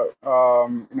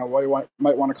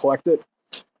to collect it,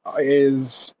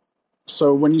 is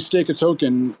so when you stake a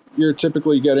token, you're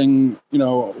typically getting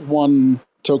one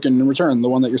token in return, the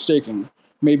one that you're staking.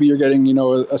 Maybe you're getting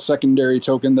a secondary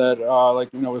token that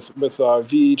with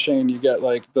V chain you get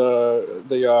like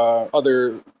the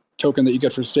other token that you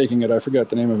get for staking it. I forget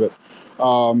the name of it.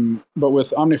 But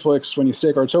with OmniFlix, when you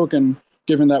stake our token,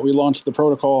 given that we launched the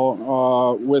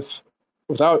protocol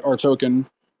without our token,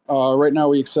 right now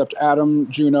we accept Atom,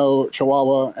 Juno,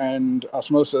 Chihuahua, and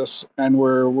Osmosis, and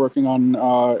we're working on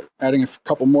adding a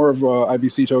couple more of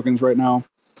IBC tokens right now.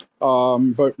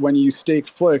 But when you stake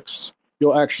Flix,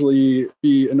 you'll actually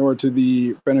be inured to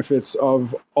the benefits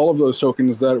of all of those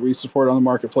tokens that we support on the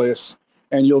marketplace,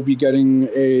 and you'll be getting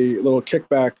a little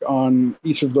kickback on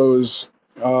each of those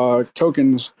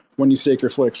tokens when you stake your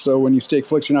Flix. So when you stake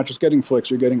Flix, you're not just getting Flix,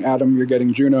 you're getting Atom, you're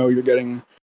getting Juno, you're getting...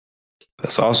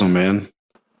 That's awesome, man.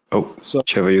 Oh, so,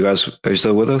 Trevor, are you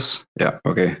still with us? Yeah,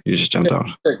 okay. You just jumped out.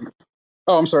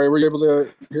 Oh, I'm sorry. Were you able to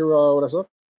hear what I said?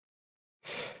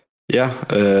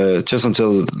 Yeah, just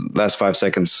until the last 5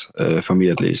 seconds for me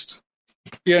at least.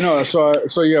 Yeah, no.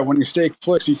 So yeah, when you stake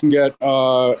Flix, you can get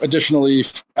additionally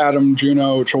Atom,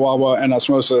 Juno, Chihuahua, and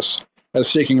Osmosis as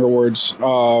staking rewards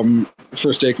for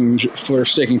staking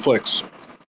Flix.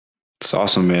 It's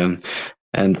awesome, man.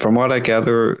 And from what I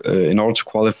gather, in order to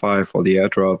qualify for the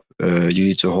airdrop, you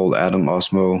need to hold Atom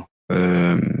Osmo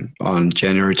on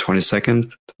January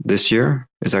 22nd this year.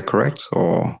 Is that correct?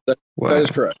 Or that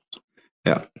is correct.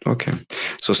 Yeah. Okay.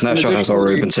 So snapshot has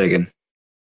already been taken.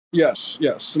 Yes.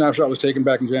 Snapshot was taken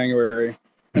back in January,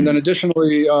 and then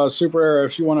additionally, Super Era,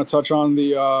 if you want to touch on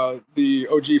the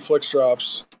OG Flix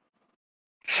drops.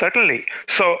 Certainly.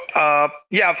 So,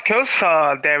 yeah, of course,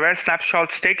 there were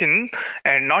snapshots taken,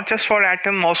 and not just for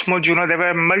Atom, Osmo, Juno. There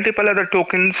were multiple other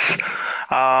tokens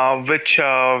which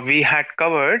we had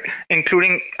covered,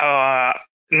 including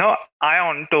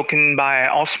Ion token by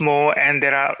Osmo, and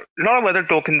there are a lot of other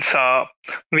tokens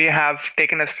we have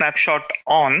taken a snapshot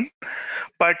on.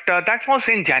 But that was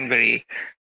in January.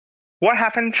 What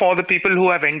happened for the people who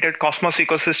have entered Cosmos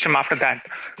ecosystem after that?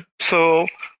 So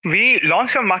we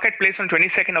launched a marketplace on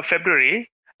 22nd of February,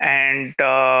 and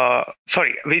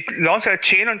we launched a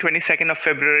chain on 22nd of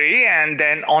February, and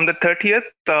then on the 30th,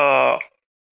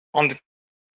 on the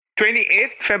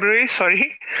 28th February,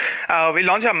 we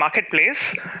launched our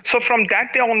marketplace. So from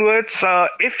that day onwards,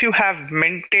 if you have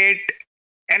minted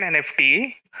an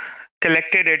NFT,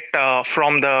 collected it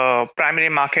from the primary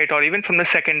market or even from the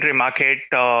secondary market,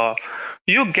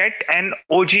 you get an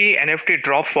OG NFT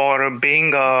drop for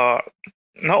being a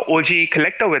OG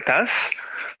collector with us.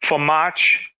 For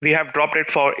March, we have dropped it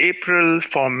for April,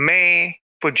 for May,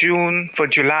 for June, for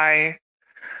July,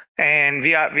 and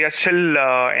we are still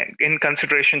in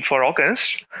consideration for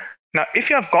August. Now, if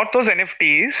you have got those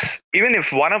NFTs, even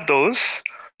if one of those,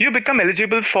 you become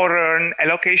eligible for an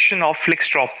allocation of Flix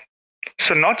drop.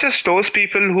 So not just those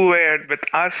people who were with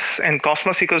us in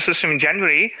Cosmos ecosystem in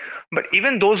January, but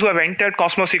even those who have entered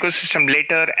Cosmos ecosystem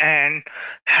later and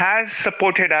has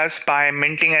supported us by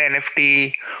minting an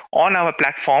NFT on our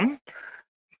platform,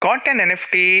 got an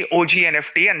NFT, OG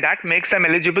NFT, and that makes them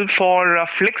eligible for a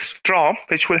Flix drop,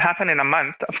 which will happen in a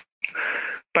month.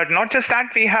 But not just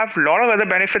that, we have a lot of other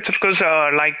benefits, of course,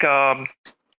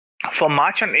 for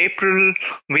March and April,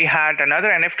 we had another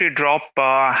NFT drop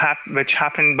which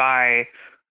happened by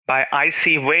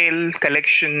IC Whale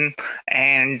collection,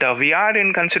 and we are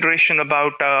in consideration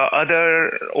about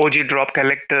other OG drop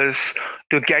collectors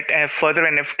to get further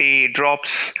NFT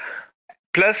drops,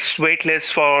 plus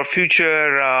waitlist for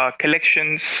future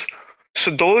collections. So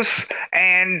those,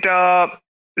 and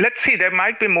let's see, there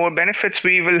might be more benefits.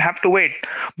 We will have to wait.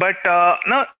 But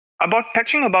now,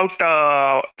 touching about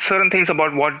certain things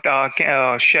about what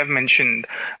Chev mentioned,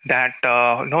 that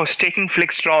staking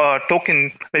Flix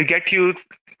token will get you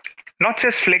not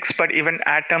just Flix, but even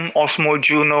Atom, Osmo,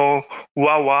 Juno,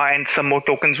 Wawa, and some more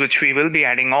tokens which we will be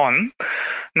adding on.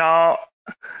 Now,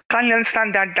 kindly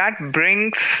understand that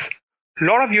brings a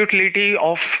lot of utility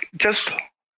of just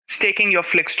staking your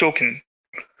Flix token.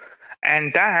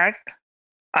 And that,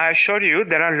 I assure you,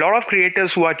 there are a lot of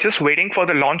creators who are just waiting for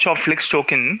the launch of Flix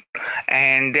token,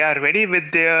 and they are ready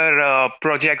with their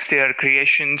projects, their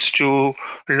creations to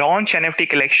launch NFT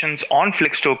collections on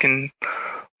Flix token.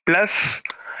 Plus,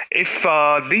 if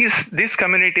these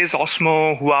communities,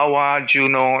 Osmo, Huawei,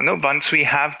 Juno, once we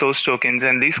have those tokens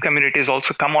and these communities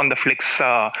also come on the Flix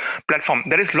platform,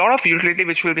 there is a lot of utility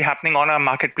which will be happening on our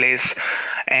marketplace.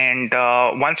 And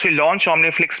once we launch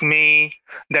OmniFlix Me,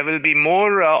 there will be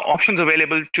more options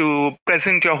available to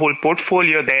present your whole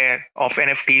portfolio there of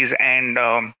NFTs.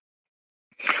 And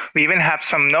we even have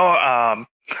some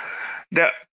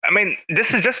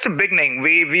this is just a beginning.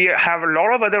 We have a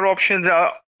lot of other options.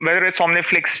 Whether it's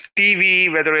OmniFlix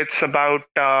TV, whether it's about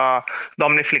the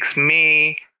OmniFlix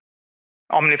Me,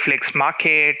 OmniFlix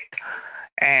Market,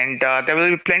 and there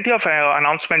will be plenty of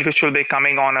announcements which will be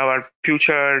coming on our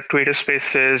future Twitter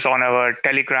Spaces, on our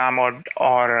Telegram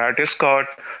or Discord.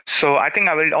 So I think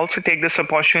I will also take this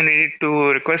opportunity to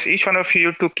request each one of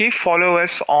you to keep follow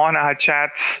us on our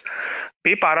chats,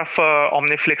 be part of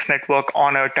OmniFlix network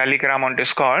on our Telegram, on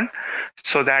Discord,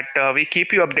 so that we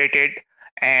keep you updated.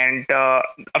 And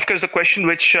of course, the question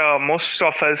which most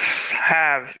of us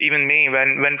have, even me,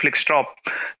 when Flix drop,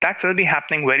 that will be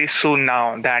happening very soon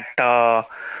now. That the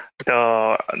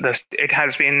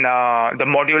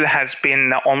module has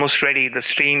been almost ready. The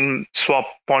stream swap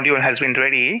module has been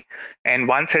ready, and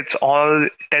once it's all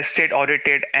tested,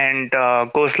 audited, and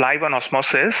goes live on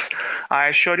Osmosis, I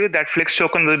assure you that Flix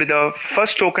token will be the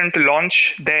first token to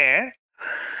launch there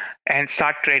and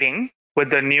start trading. with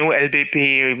the new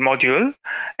LBP module,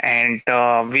 and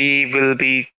we will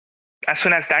be, as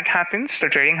soon as that happens, the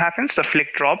trading happens, the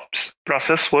Flick drops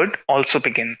process would also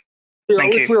begin. Yeah,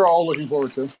 Thank which you. we're all looking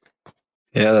forward to.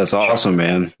 Yeah, that's awesome,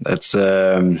 man. That's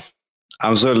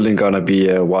I'm certainly gonna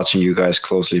be watching you guys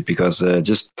closely because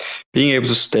just being able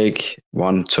to stake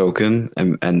one token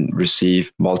and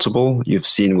receive multiple, you've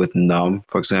seen with NUM,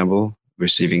 for example,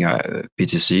 receiving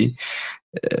BTC,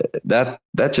 that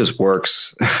just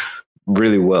works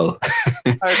really well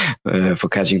for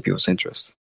catching people's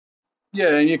interest.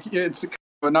 Yeah, and it's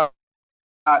not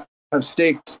have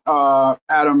staked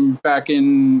Atom back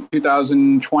in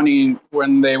 2020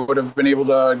 when they would have been able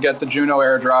to get the Juno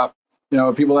airdrop. You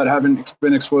know, people that haven't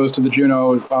been exposed to the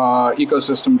Juno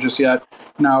ecosystem just yet.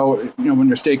 Now, you know, when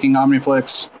you're staking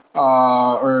OmniFlix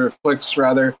or Flix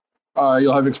rather,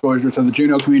 you'll have exposure to the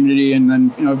Juno community, and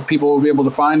then you know people will be able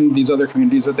to find these other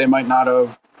communities that they might not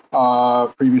have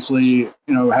previously, you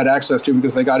know, had access to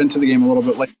because they got into the game a little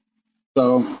bit late.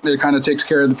 So it kind of takes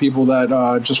care of the people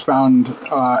that just found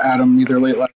Atom either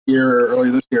late last year or early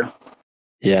this year.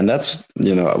 Yeah, and that's,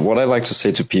 you know, what I like to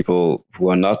say to people who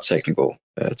are not technical.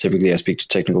 Typically, I speak to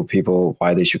technical people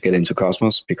why they should get into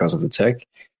Cosmos because of the tech.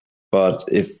 But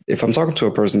if I'm talking to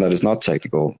a person that is not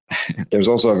technical, there's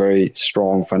also a very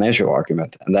strong financial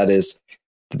argument, and that is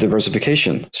the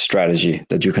diversification strategy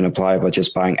that you can apply by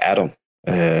just buying Atom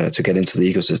to get into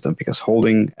the ecosystem, because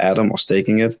holding Atom or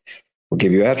staking it will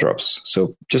give you airdrops.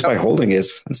 So just by holding it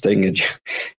and staking it,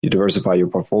 you diversify your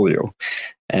portfolio.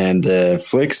 And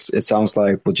Flix, it sounds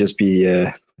like, will just be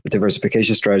a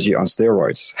diversification strategy on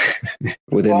steroids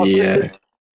within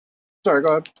Sorry, go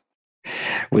ahead.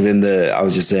 I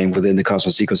was just saying, within the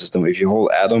Cosmos ecosystem, if you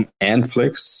hold Atom and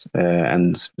Flix,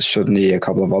 and certainly a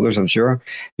couple of others, I'm sure,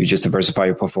 you just diversify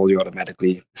your portfolio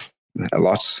automatically a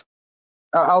lot.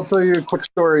 I'll tell you a quick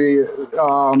story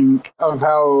of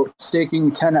how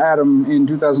staking 10 Atom in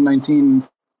 2019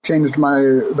 changed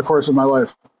the course of my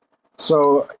life.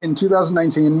 So in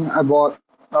 2019, I bought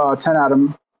 10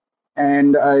 Atom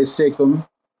and I staked them.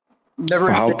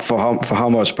 For how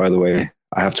much, by the way?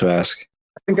 I have to ask.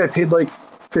 I think I paid like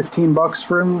 $15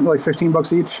 for him, like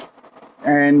 $15 each.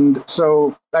 And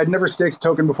so I'd never staked a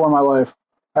token before in my life.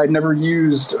 I'd never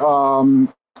used what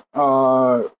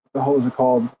was it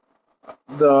called?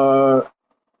 I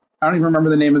don't even remember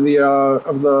the name of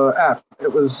the app.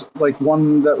 It was like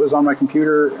one that was on my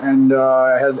computer, and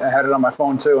I had it on my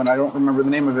phone too, and I don't remember the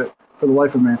name of it for the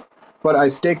life of me. But I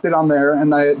staked it on there,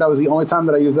 and that was the only time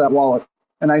that I used that wallet.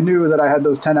 And I knew that I had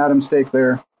those 10 Atom staked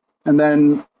there. And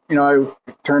then, you know,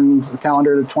 I turned the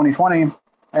calendar to 2020,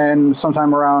 and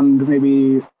sometime around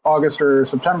maybe August or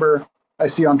September, I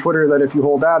see on Twitter that if you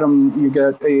hold Atom, you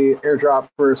get a airdrop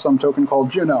for some token called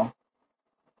Juno.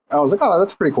 I was like, oh,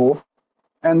 that's pretty cool.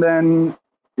 And then,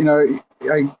 you know,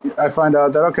 I find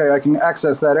out that, okay, I can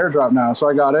access that airdrop now. So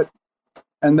I got it.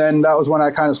 And then that was when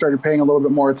I kind of started paying a little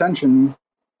bit more attention.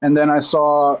 And then I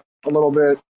saw a little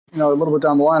bit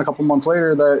down the line, a couple months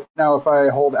later, that now if I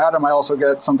hold Atom, I also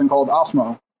get something called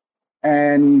Osmo.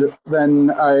 And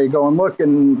then I go and look,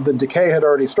 and the decay had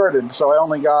already started. So I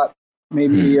only got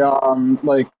maybe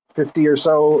like 50 or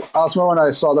so Osmo, and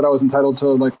I saw that I was entitled to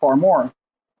like far more.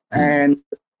 And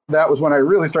that was when I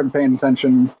really started paying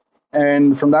attention.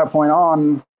 And from that point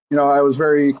on, you know, I was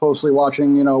very closely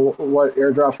watching, you know, what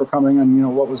airdrops were coming and, you know,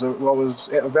 what was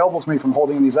available to me from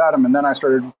holding these Atom. And then I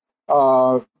started,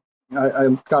 I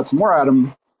got some more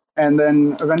Atom. And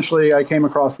then eventually I came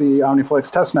across the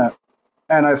OmniFlix testnet,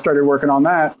 and I started working on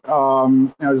that,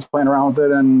 you know, just playing around with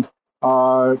it and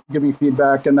giving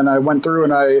feedback. And then I went through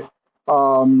and I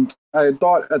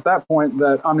thought at that point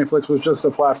that OmniFlix was just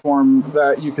a platform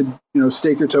that you could, you know,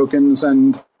 stake your tokens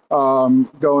and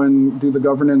go and do the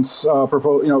governance,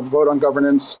 vote on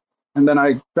governance. And then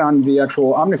I found the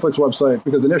actual OmniFlix website,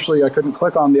 because initially I couldn't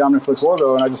click on the OmniFlix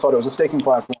logo, and I just thought it was a staking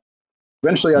platform.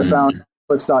 Eventually I found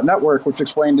OmniFlix.network, which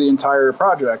explained the entire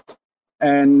project.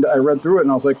 And I read through it,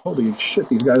 and I was like, holy shit,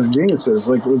 these guys are geniuses.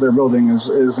 Like, what they're building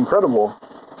is incredible.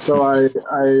 So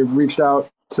I reached out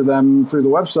to them through the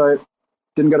website.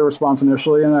 Didn't get a response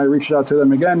initially, and I reached out to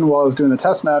them again while I was doing the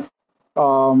testnet.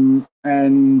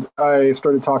 And I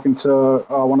started talking to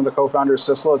one of the co-founders,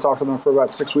 Sisla. I talked to them for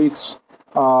about 6 weeks.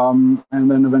 And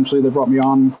then eventually they brought me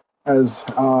on as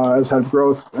head of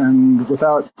growth. And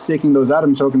without staking those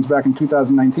Atom tokens back in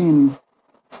 2019,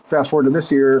 fast forward to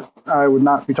this year, I would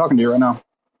not be talking to you right now.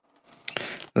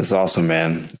 That's awesome,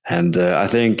 man. And I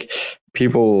think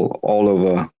people all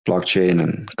over blockchain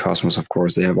and Cosmos, of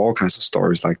course, they have all kinds of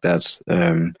stories like that.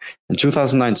 In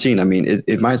 2019, I mean,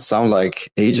 it might sound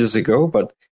like ages ago,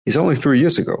 but it's only 3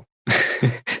 years ago.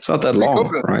 It's not that long,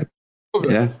 right?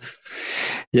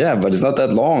 Yeah, but it's not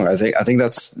that long. I think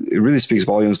it really speaks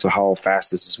volumes to how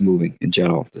fast this is moving in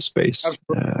general, the space.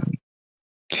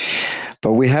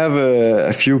 But we have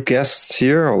a few guests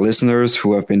here, or listeners,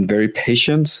 who have been very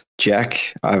patient.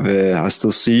 Jack, I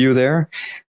still see you there.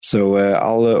 So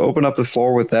I'll open up the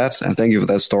floor with that, and thank you for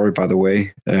that story, by the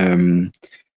way.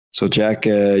 So Jack,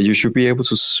 you should be able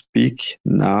to speak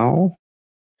now,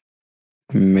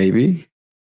 maybe.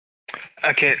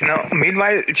 Okay, now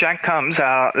meanwhile Jack comes,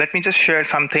 let me just share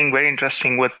something very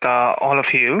interesting with all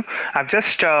of you. I've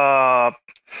just tagged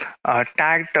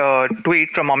a tweet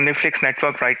from OmniFlix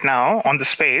network right now on the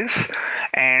space,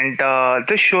 and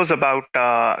this shows about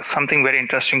something very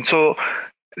interesting. So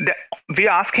we're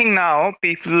asking now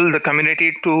people, the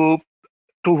community, to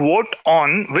vote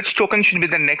on which token should be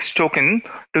the next token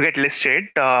to get listed.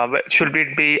 Should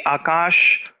it be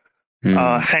Akash,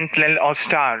 Sentinel, or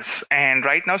Stars? And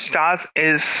right now Stars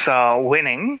is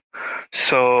winning,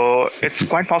 so it's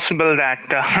quite possible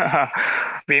that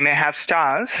we may have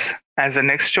Stars as the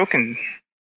next token.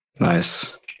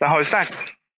 Nice. So how is that?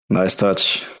 Nice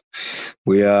touch.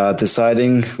 We are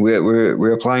deciding,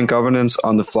 we're applying governance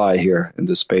on the fly here in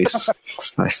this space.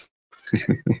 It's nice.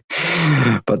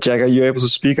 But Jack, are you able to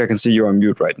speak? I can see you're on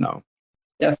mute right now.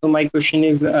 Yeah, so my question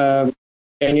is,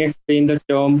 can you explain the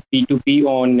term P2P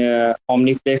on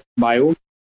OmniFlix bio,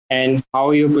 and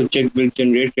how your project will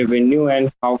generate revenue,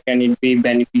 and how can it be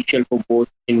beneficial for both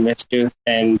investors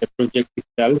and the project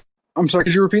itself? I'm sorry,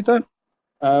 could you repeat that?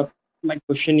 My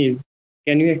question is,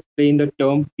 can you explain the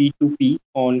term P2P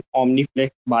on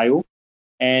OmniFlix bio,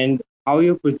 and how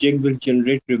your project will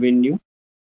generate revenue,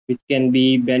 which can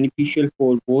be beneficial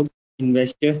for both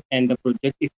investors and the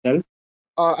project itself?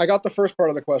 I got the first part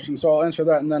of the question, so I'll answer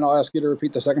that, and then I'll ask you to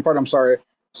repeat the second part. I'm sorry.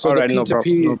 So All the right,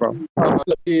 P2P, no problem.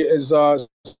 is so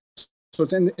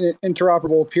it's an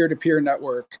interoperable peer-to-peer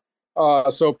network.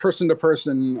 So person to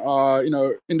person,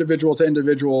 individual to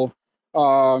individual,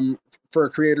 for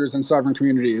creators and sovereign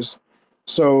communities.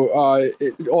 So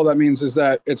all that means is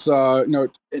that it's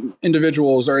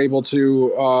individuals are able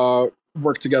to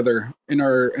work together in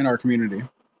our community.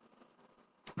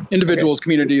 Individuals, okay.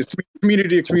 community to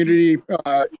community,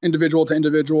 individual to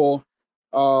individual,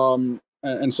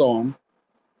 and so on.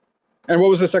 And what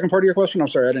was the second part of your question? I'm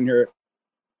sorry, I didn't hear it.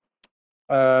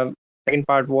 Second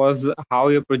part was how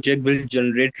your project will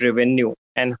generate revenue,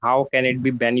 and how can it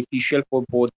be beneficial for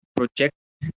both project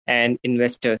and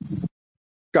investors.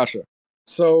 Gotcha.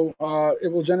 So it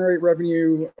will generate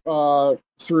revenue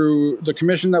through the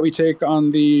commission that we take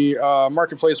on the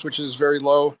marketplace, which is very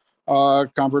low.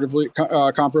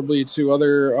 Comparably to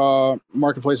other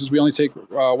marketplaces, we only take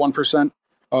 1%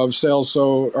 of sales,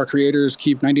 so our creators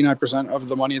keep 99% of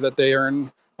the money that they earn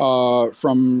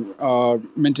from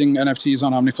minting NFTs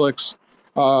on OmniFlix.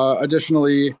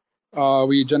 Additionally,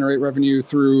 we generate revenue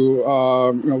through,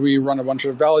 we run a bunch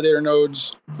of validator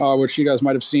nodes, which you guys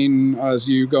might have seen as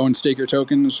you go and stake your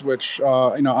tokens, which,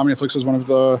 OmniFlix is one of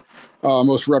the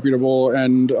most reputable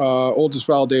and oldest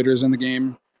validators in the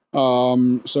game.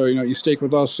 So you stake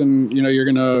with us, and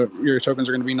your tokens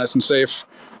are gonna be nice and safe.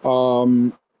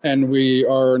 And we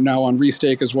are now on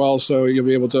restake as well, so you'll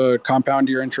be able to compound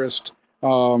your interest,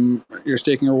 your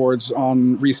staking rewards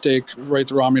on restake right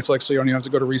through OmniFlix. So you don't even have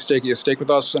to go to restake. You stake with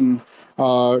us and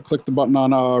click the button on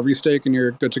restake, and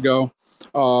you're good to go.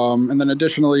 And then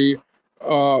additionally,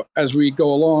 as we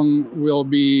go along, we'll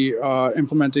be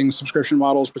implementing subscription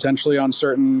models potentially on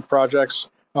certain projects.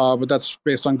 But that's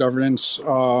based on governance.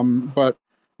 But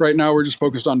right now, we're just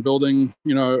focused on building,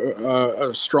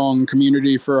 a strong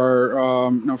community for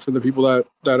our, for the people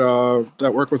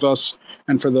that work with us,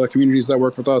 and for the communities that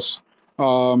work with us.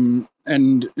 And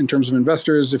in terms of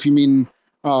investors, if you mean,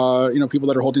 people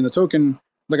that are holding the token,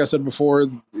 like I said before,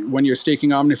 when you're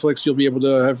staking OmniFlix, you'll be able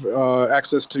to have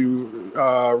access to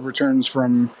returns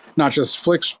from not just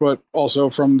Flix, but also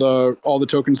from all the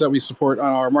tokens that we support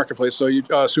on our marketplace. So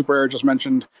Super Air just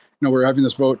mentioned, we're having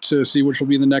this vote to see which will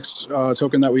be the next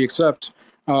token that we accept.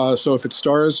 So if it's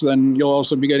Stars, then you'll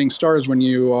also be getting Stars when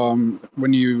you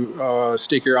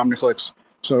stake your OmniFlix.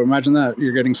 So imagine that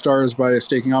you're getting Stars by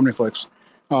staking OmniFlix.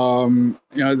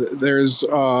 There's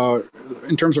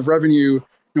in terms of revenue,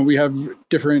 we have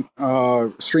different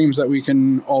streams that we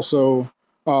can also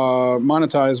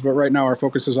monetize, but right now our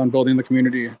focus is on building the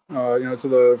community, to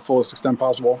the fullest extent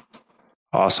possible.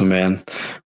 Awesome, man.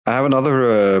 I have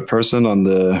another person on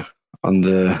the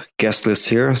guest list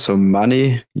here. So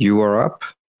Mani, you are up.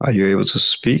 Are you able to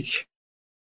speak?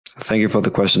 Thank you for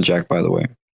the question, Jack, by the way.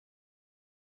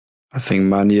 I think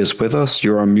Mani is with us.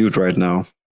 You're on mute right now.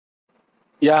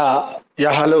 Yeah,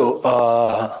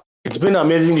 hello. It's been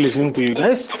amazing listening to you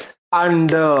guys.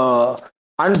 and we'll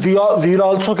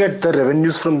also get the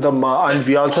revenues from them, and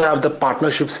we also have the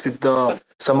partnerships with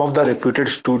some of the reputed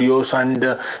studios, and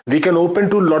we can open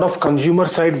to a lot of consumer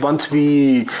side once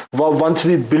we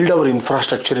build our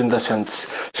infrastructure in the sense.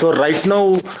 So right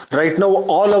now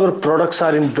all our products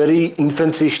are in very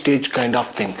infancy stage kind of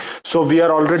thing. So we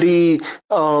are already we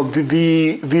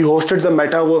hosted the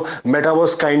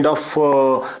metaverse kind of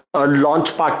a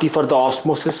launch party for the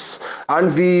osmosis,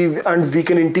 and we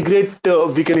can integrate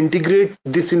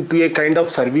this into a kind of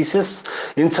services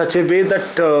in such a way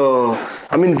that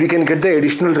we can get the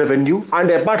additional revenue.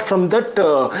 And apart from that,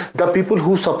 the people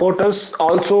who support us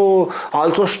also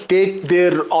stake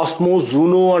their osmos,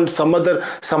 zuno, and some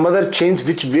other chains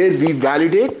which where we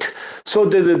validate. So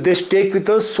they stake with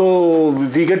us, so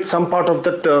we get some part of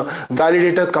that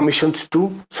validator commissions too.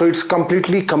 So it's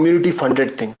completely community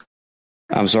funded thing.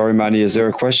 I'm sorry, Manny. Is there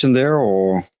a question there,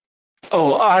 or?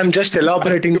 Oh, I'm just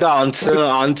elaborating the answered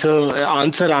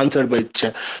by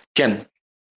Ken.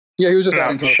 Yeah, he was just No,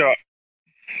 adding to it.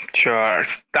 Sure.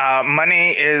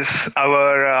 Money is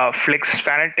our Flix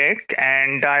fanatic,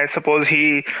 and I suppose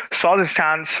he saw the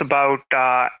stance about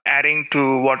adding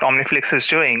to what OmniFlix is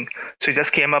doing. So he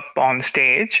just came up on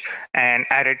stage and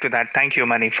added to that. Thank you,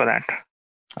 Money, for that.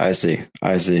 I see.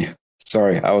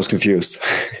 Sorry, I was confused.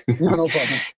 No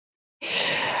problem.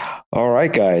 All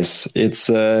right, guys. It's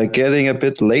getting a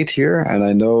bit late here, and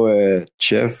I know,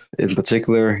 Jeff, in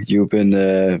particular, you've been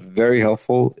very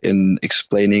helpful in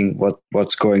explaining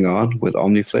what's going on with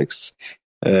OmniFlix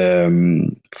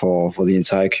for the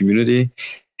entire community.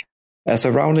 As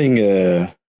a rounding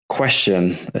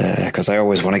question, because I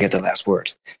always want to get the last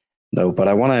word. No, but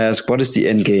I want to ask, what is the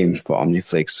end game for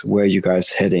OmniFlix? Where are you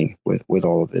guys heading with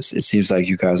all of this? It seems like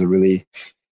you guys are really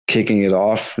kicking it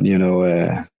off,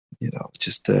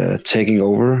 just taking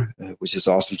over, which is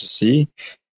awesome to see.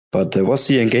 But what's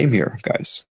the end game here,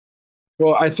 guys?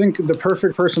 Well, I think the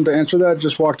perfect person to answer that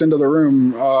just walked into the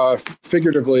room,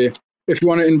 figuratively. If you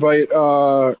want to invite,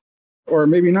 or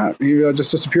maybe not, he just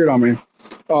disappeared on me.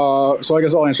 So I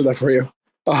guess I'll answer that for you.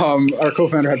 Our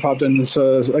co-founder had popped in and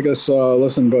says, I guess,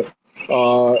 listen, but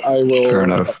I will. Fair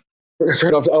enough. Fair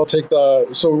enough. I'll take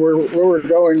so where we're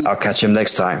going. I'll catch him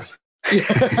next time.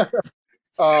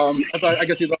 I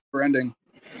guess he thought we were ending,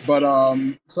 but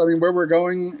so I mean, where we're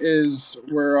going is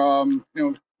we're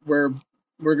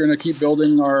going to keep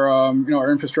building our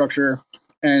our infrastructure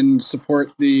and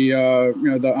support the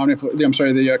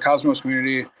the Cosmos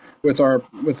community with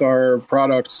our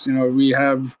products. We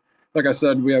have, like I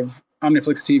said, we have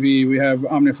OmniFlix TV, we have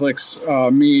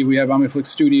OmniFlix Me, we have OmniFlix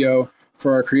Studio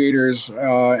for our creators,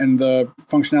 and the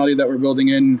functionality that we're building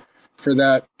in for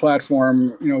that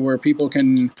platform, where people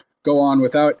can go on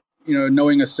without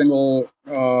knowing a single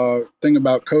thing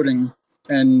about coding,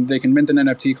 and they can mint an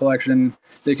NFT collection.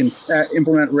 They can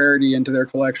implement rarity into their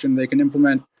collection. They can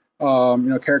implement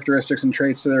characteristics and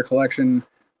traits to their collection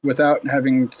without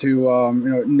having to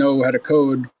know how to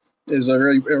code. Is a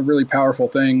really powerful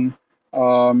thing.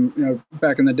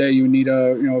 Back in the day, you need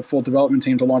a full development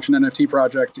team to launch an NFT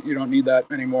project. You don't need that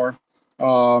anymore.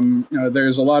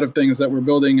 There's a lot of things that we're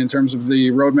building in terms of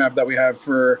the roadmap that we have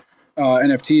for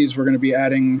NFTs. We're going to be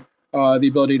adding the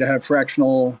ability to have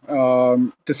fractional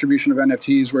distribution of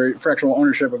NFTs, fractional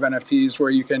ownership of NFTs, where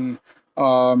you can,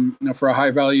 for a high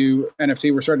value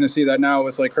NFT, we're starting to see that now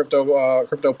with like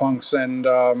CryptoPunks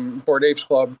and Bored Apes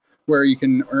Club, where you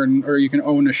can earn or you can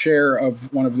own a share of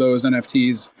one of those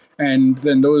NFTs, and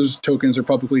then those tokens are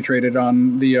publicly traded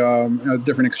on the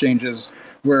different exchanges.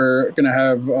 We're going to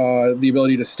have the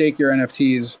ability to stake your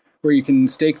NFTs, where you can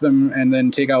stake them and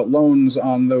then take out loans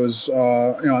on those,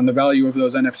 on the value of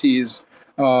those NFTs.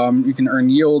 You can earn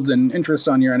yield and interest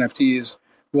on your NFTs.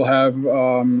 We'll have,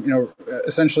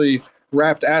 essentially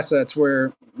wrapped assets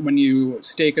where when you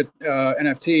stake a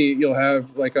NFT, you'll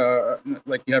have like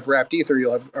you have wrapped ether.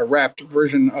 You'll have a wrapped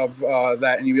version of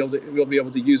that, and you'll be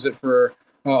able to use it for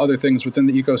other things within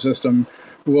the ecosystem.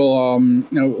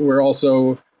 We're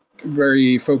also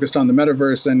very focused on the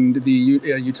metaverse and the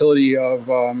utility of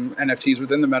NFTs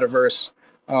within the metaverse.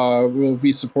 We'll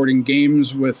be supporting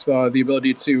games with the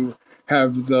ability to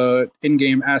have the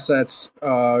in-game assets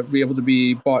be able to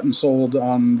be bought and sold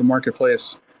on the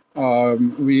marketplace.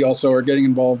 We also are getting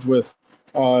involved with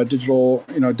digital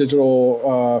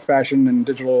fashion and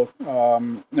digital,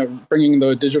 bringing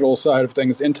the digital side of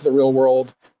things into the real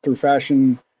world through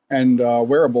fashion and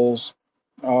wearables.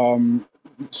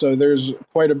 So there's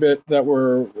quite a bit that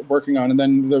we're working on. And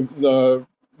then the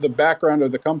background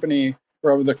of the company,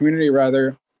 or of the community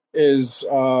rather, is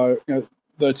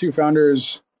the two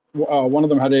founders. One of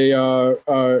them had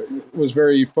was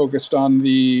very focused on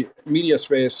the media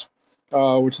space,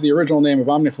 which the original name of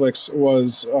OmniFlix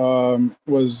was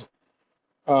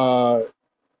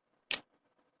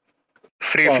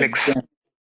FreeFlix.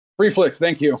 FreeFlix.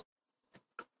 Thank you.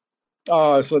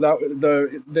 So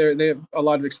that they have a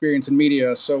lot of experience in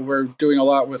media. So we're doing a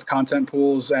lot with content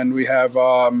pools, and we have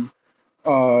a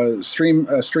stream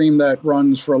that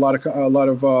runs for a lot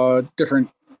of different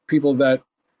people that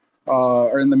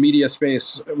are in the media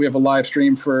space. We have a live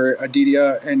stream for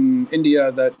Aditya in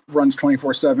India that runs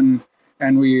 24/7,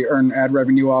 and we earn ad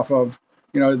revenue off of.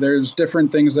 There's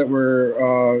different things that we're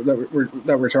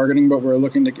targeting, but we're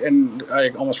looking to. And I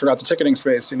almost forgot the ticketing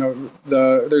space.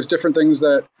 There's different things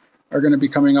that are going to be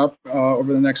coming up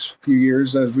over the next few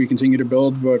years as we continue to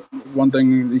build. But one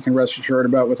thing you can rest assured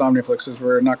about with OmniFlix is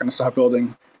we're not going to stop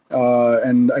building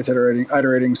and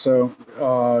iterating. So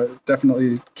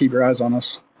definitely keep your eyes on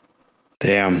us.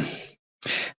 Damn.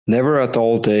 Never a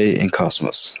dull day in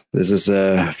Cosmos. This is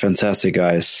fantastic,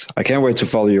 guys. I can't wait to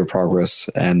follow your progress.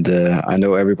 And I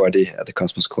know everybody at the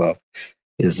Cosmos Club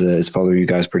is following you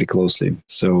guys pretty closely.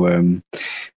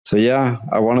 So yeah,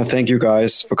 I want to thank you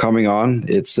guys for coming on.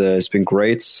 It's been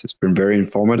great. It's been very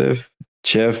informative.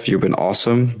 Jeff, you've been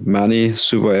awesome. Manny,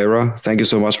 Super Era, thank you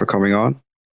so much for coming on.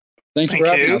 Thank you for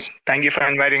having us. Thank you for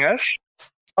inviting us.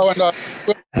 Oh,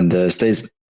 and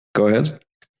Go ahead.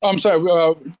 I'm sorry.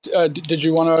 Did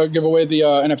you want to give away the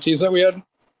NFTs that we had?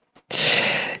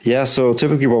 Yeah. So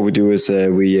typically, what we do is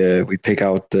we pick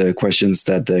out the questions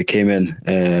that came in.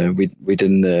 We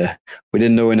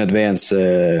didn't know in advance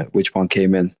which one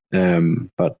came in,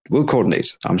 but we'll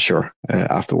coordinate, I'm sure,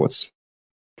 afterwards.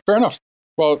 Fair enough.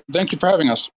 Well, thank you for having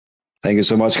us. Thank you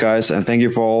so much, guys, and thank you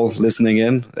for all listening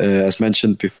in. As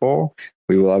mentioned before,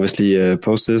 we will obviously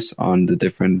post this on the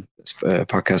different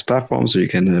podcast platforms, so you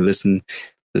can listen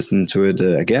to it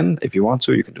again if you want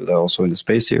to. You can do that also in the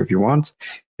space here if you want.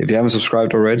 If you haven't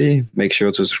subscribed already, make sure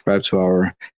to subscribe to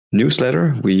our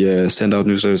newsletter. We send out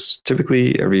newsletters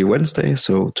typically every Wednesday,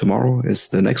 so tomorrow is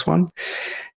the next one.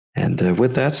 And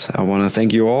with that, I want to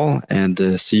thank you all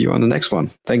and see you on the next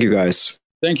one. Thank you, guys.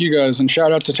 Thank you, guys, and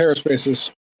shout out to TerraSpaces.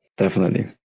 Definitely.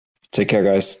 Take care,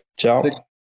 guys. Ciao.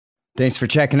 Thanks for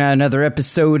checking out another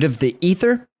episode of The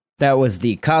Ether. That was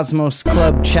the Cosmos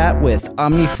Club chat with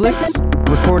OmniFlix,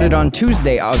 recorded on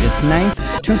Tuesday, August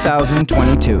 9th,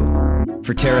 2022.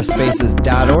 For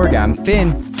TerraSpaces.org, I'm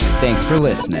Finn. Thanks for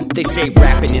listening. They say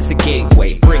rapping is the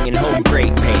gateway, bringing home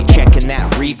great pay. Checking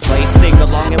that replay, sing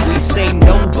along and we say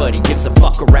nobody gives a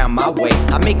fuck around my way.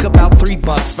 I make about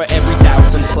 $3 for every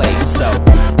 1,000 plays, so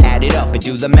add it up and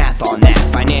do the math on that.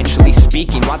 Financially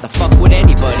speaking, why the fuck would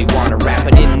anybody wanna rap?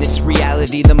 But in this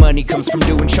reality, the money comes from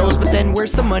doing shows. But then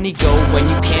where's the money go when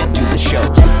you can't do the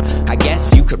shows? I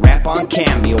guess you could rap on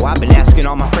Cameo. I've been asking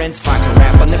all my friends if I can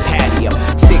rap on the patio.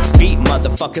 6 feet,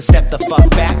 motherfucker, step the fuck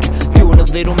back. Doing a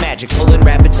little magic, pulling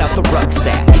rabbits out the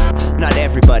rucksack. Not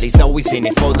everybody's always in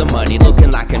it for the money.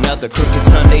 Looking like another crooked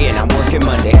Sunday and I'm working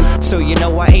Monday. So you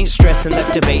know I ain't stressing,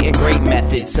 left debating great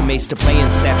methods. Amazed to play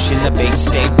Inception, the base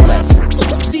stay blessed.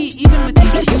 See, even with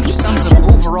these huge sums of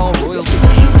overall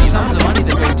royalties, huge sums of money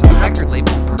that go to the record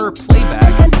label per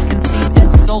playback can seem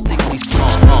insultingly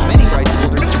small. Many rights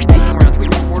holders are making around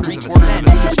 3/4 of a cent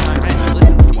each time someone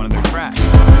listens to one of their tracks,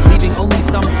 leaving only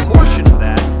some portion of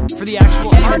that for the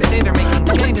actual artist. Can't even say they're making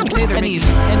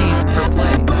pennies per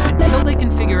play. Until they can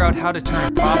figure out how to turn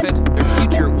a profit, their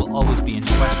future will always be in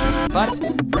question. But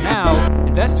for now,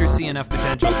 investors see enough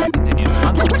potential to continue to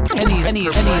fund them.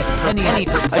 Pennies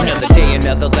per play. Another day,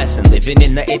 another lesson. Living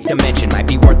in the 8th dimension might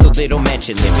be worth a little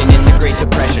mention. Living in the Great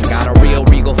Depression, got a real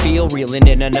regal feel. Reeling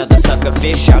in another sucker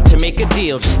fish out to make a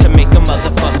deal, just to make a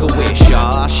motherfucker wish.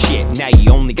 Aw shit, now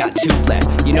you only got 2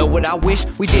 left. You know what I wish?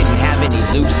 We didn't have any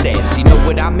loose ends. You know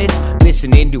what I miss?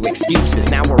 Listening to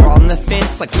excuses. Now we're on the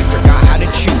fence like we forgot how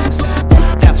to choose.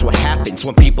 That's what happens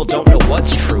when people don't know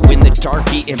what's true. In the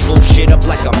dark, eating bullshit up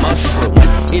like a mushroom.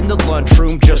 In the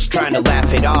lunchroom, just trying to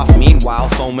laugh it off. Meanwhile,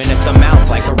 foaming at the mouth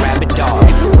like a rabid dog.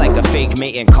 Like a fake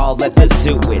mating call at the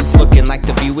zoo. It's looking like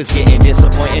the view is getting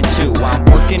disappointed too. I'm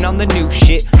working on the new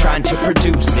shit, trying to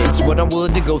produce it. It's what I'm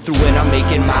willing to go through when I'm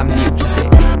making my music.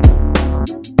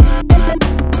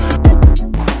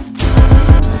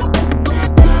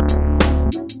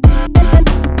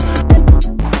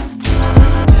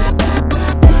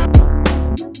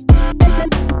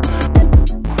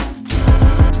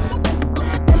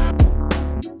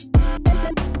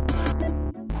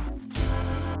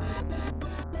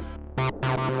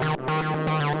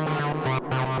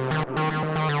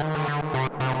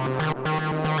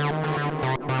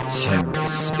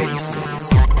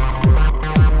 TerraSpaces.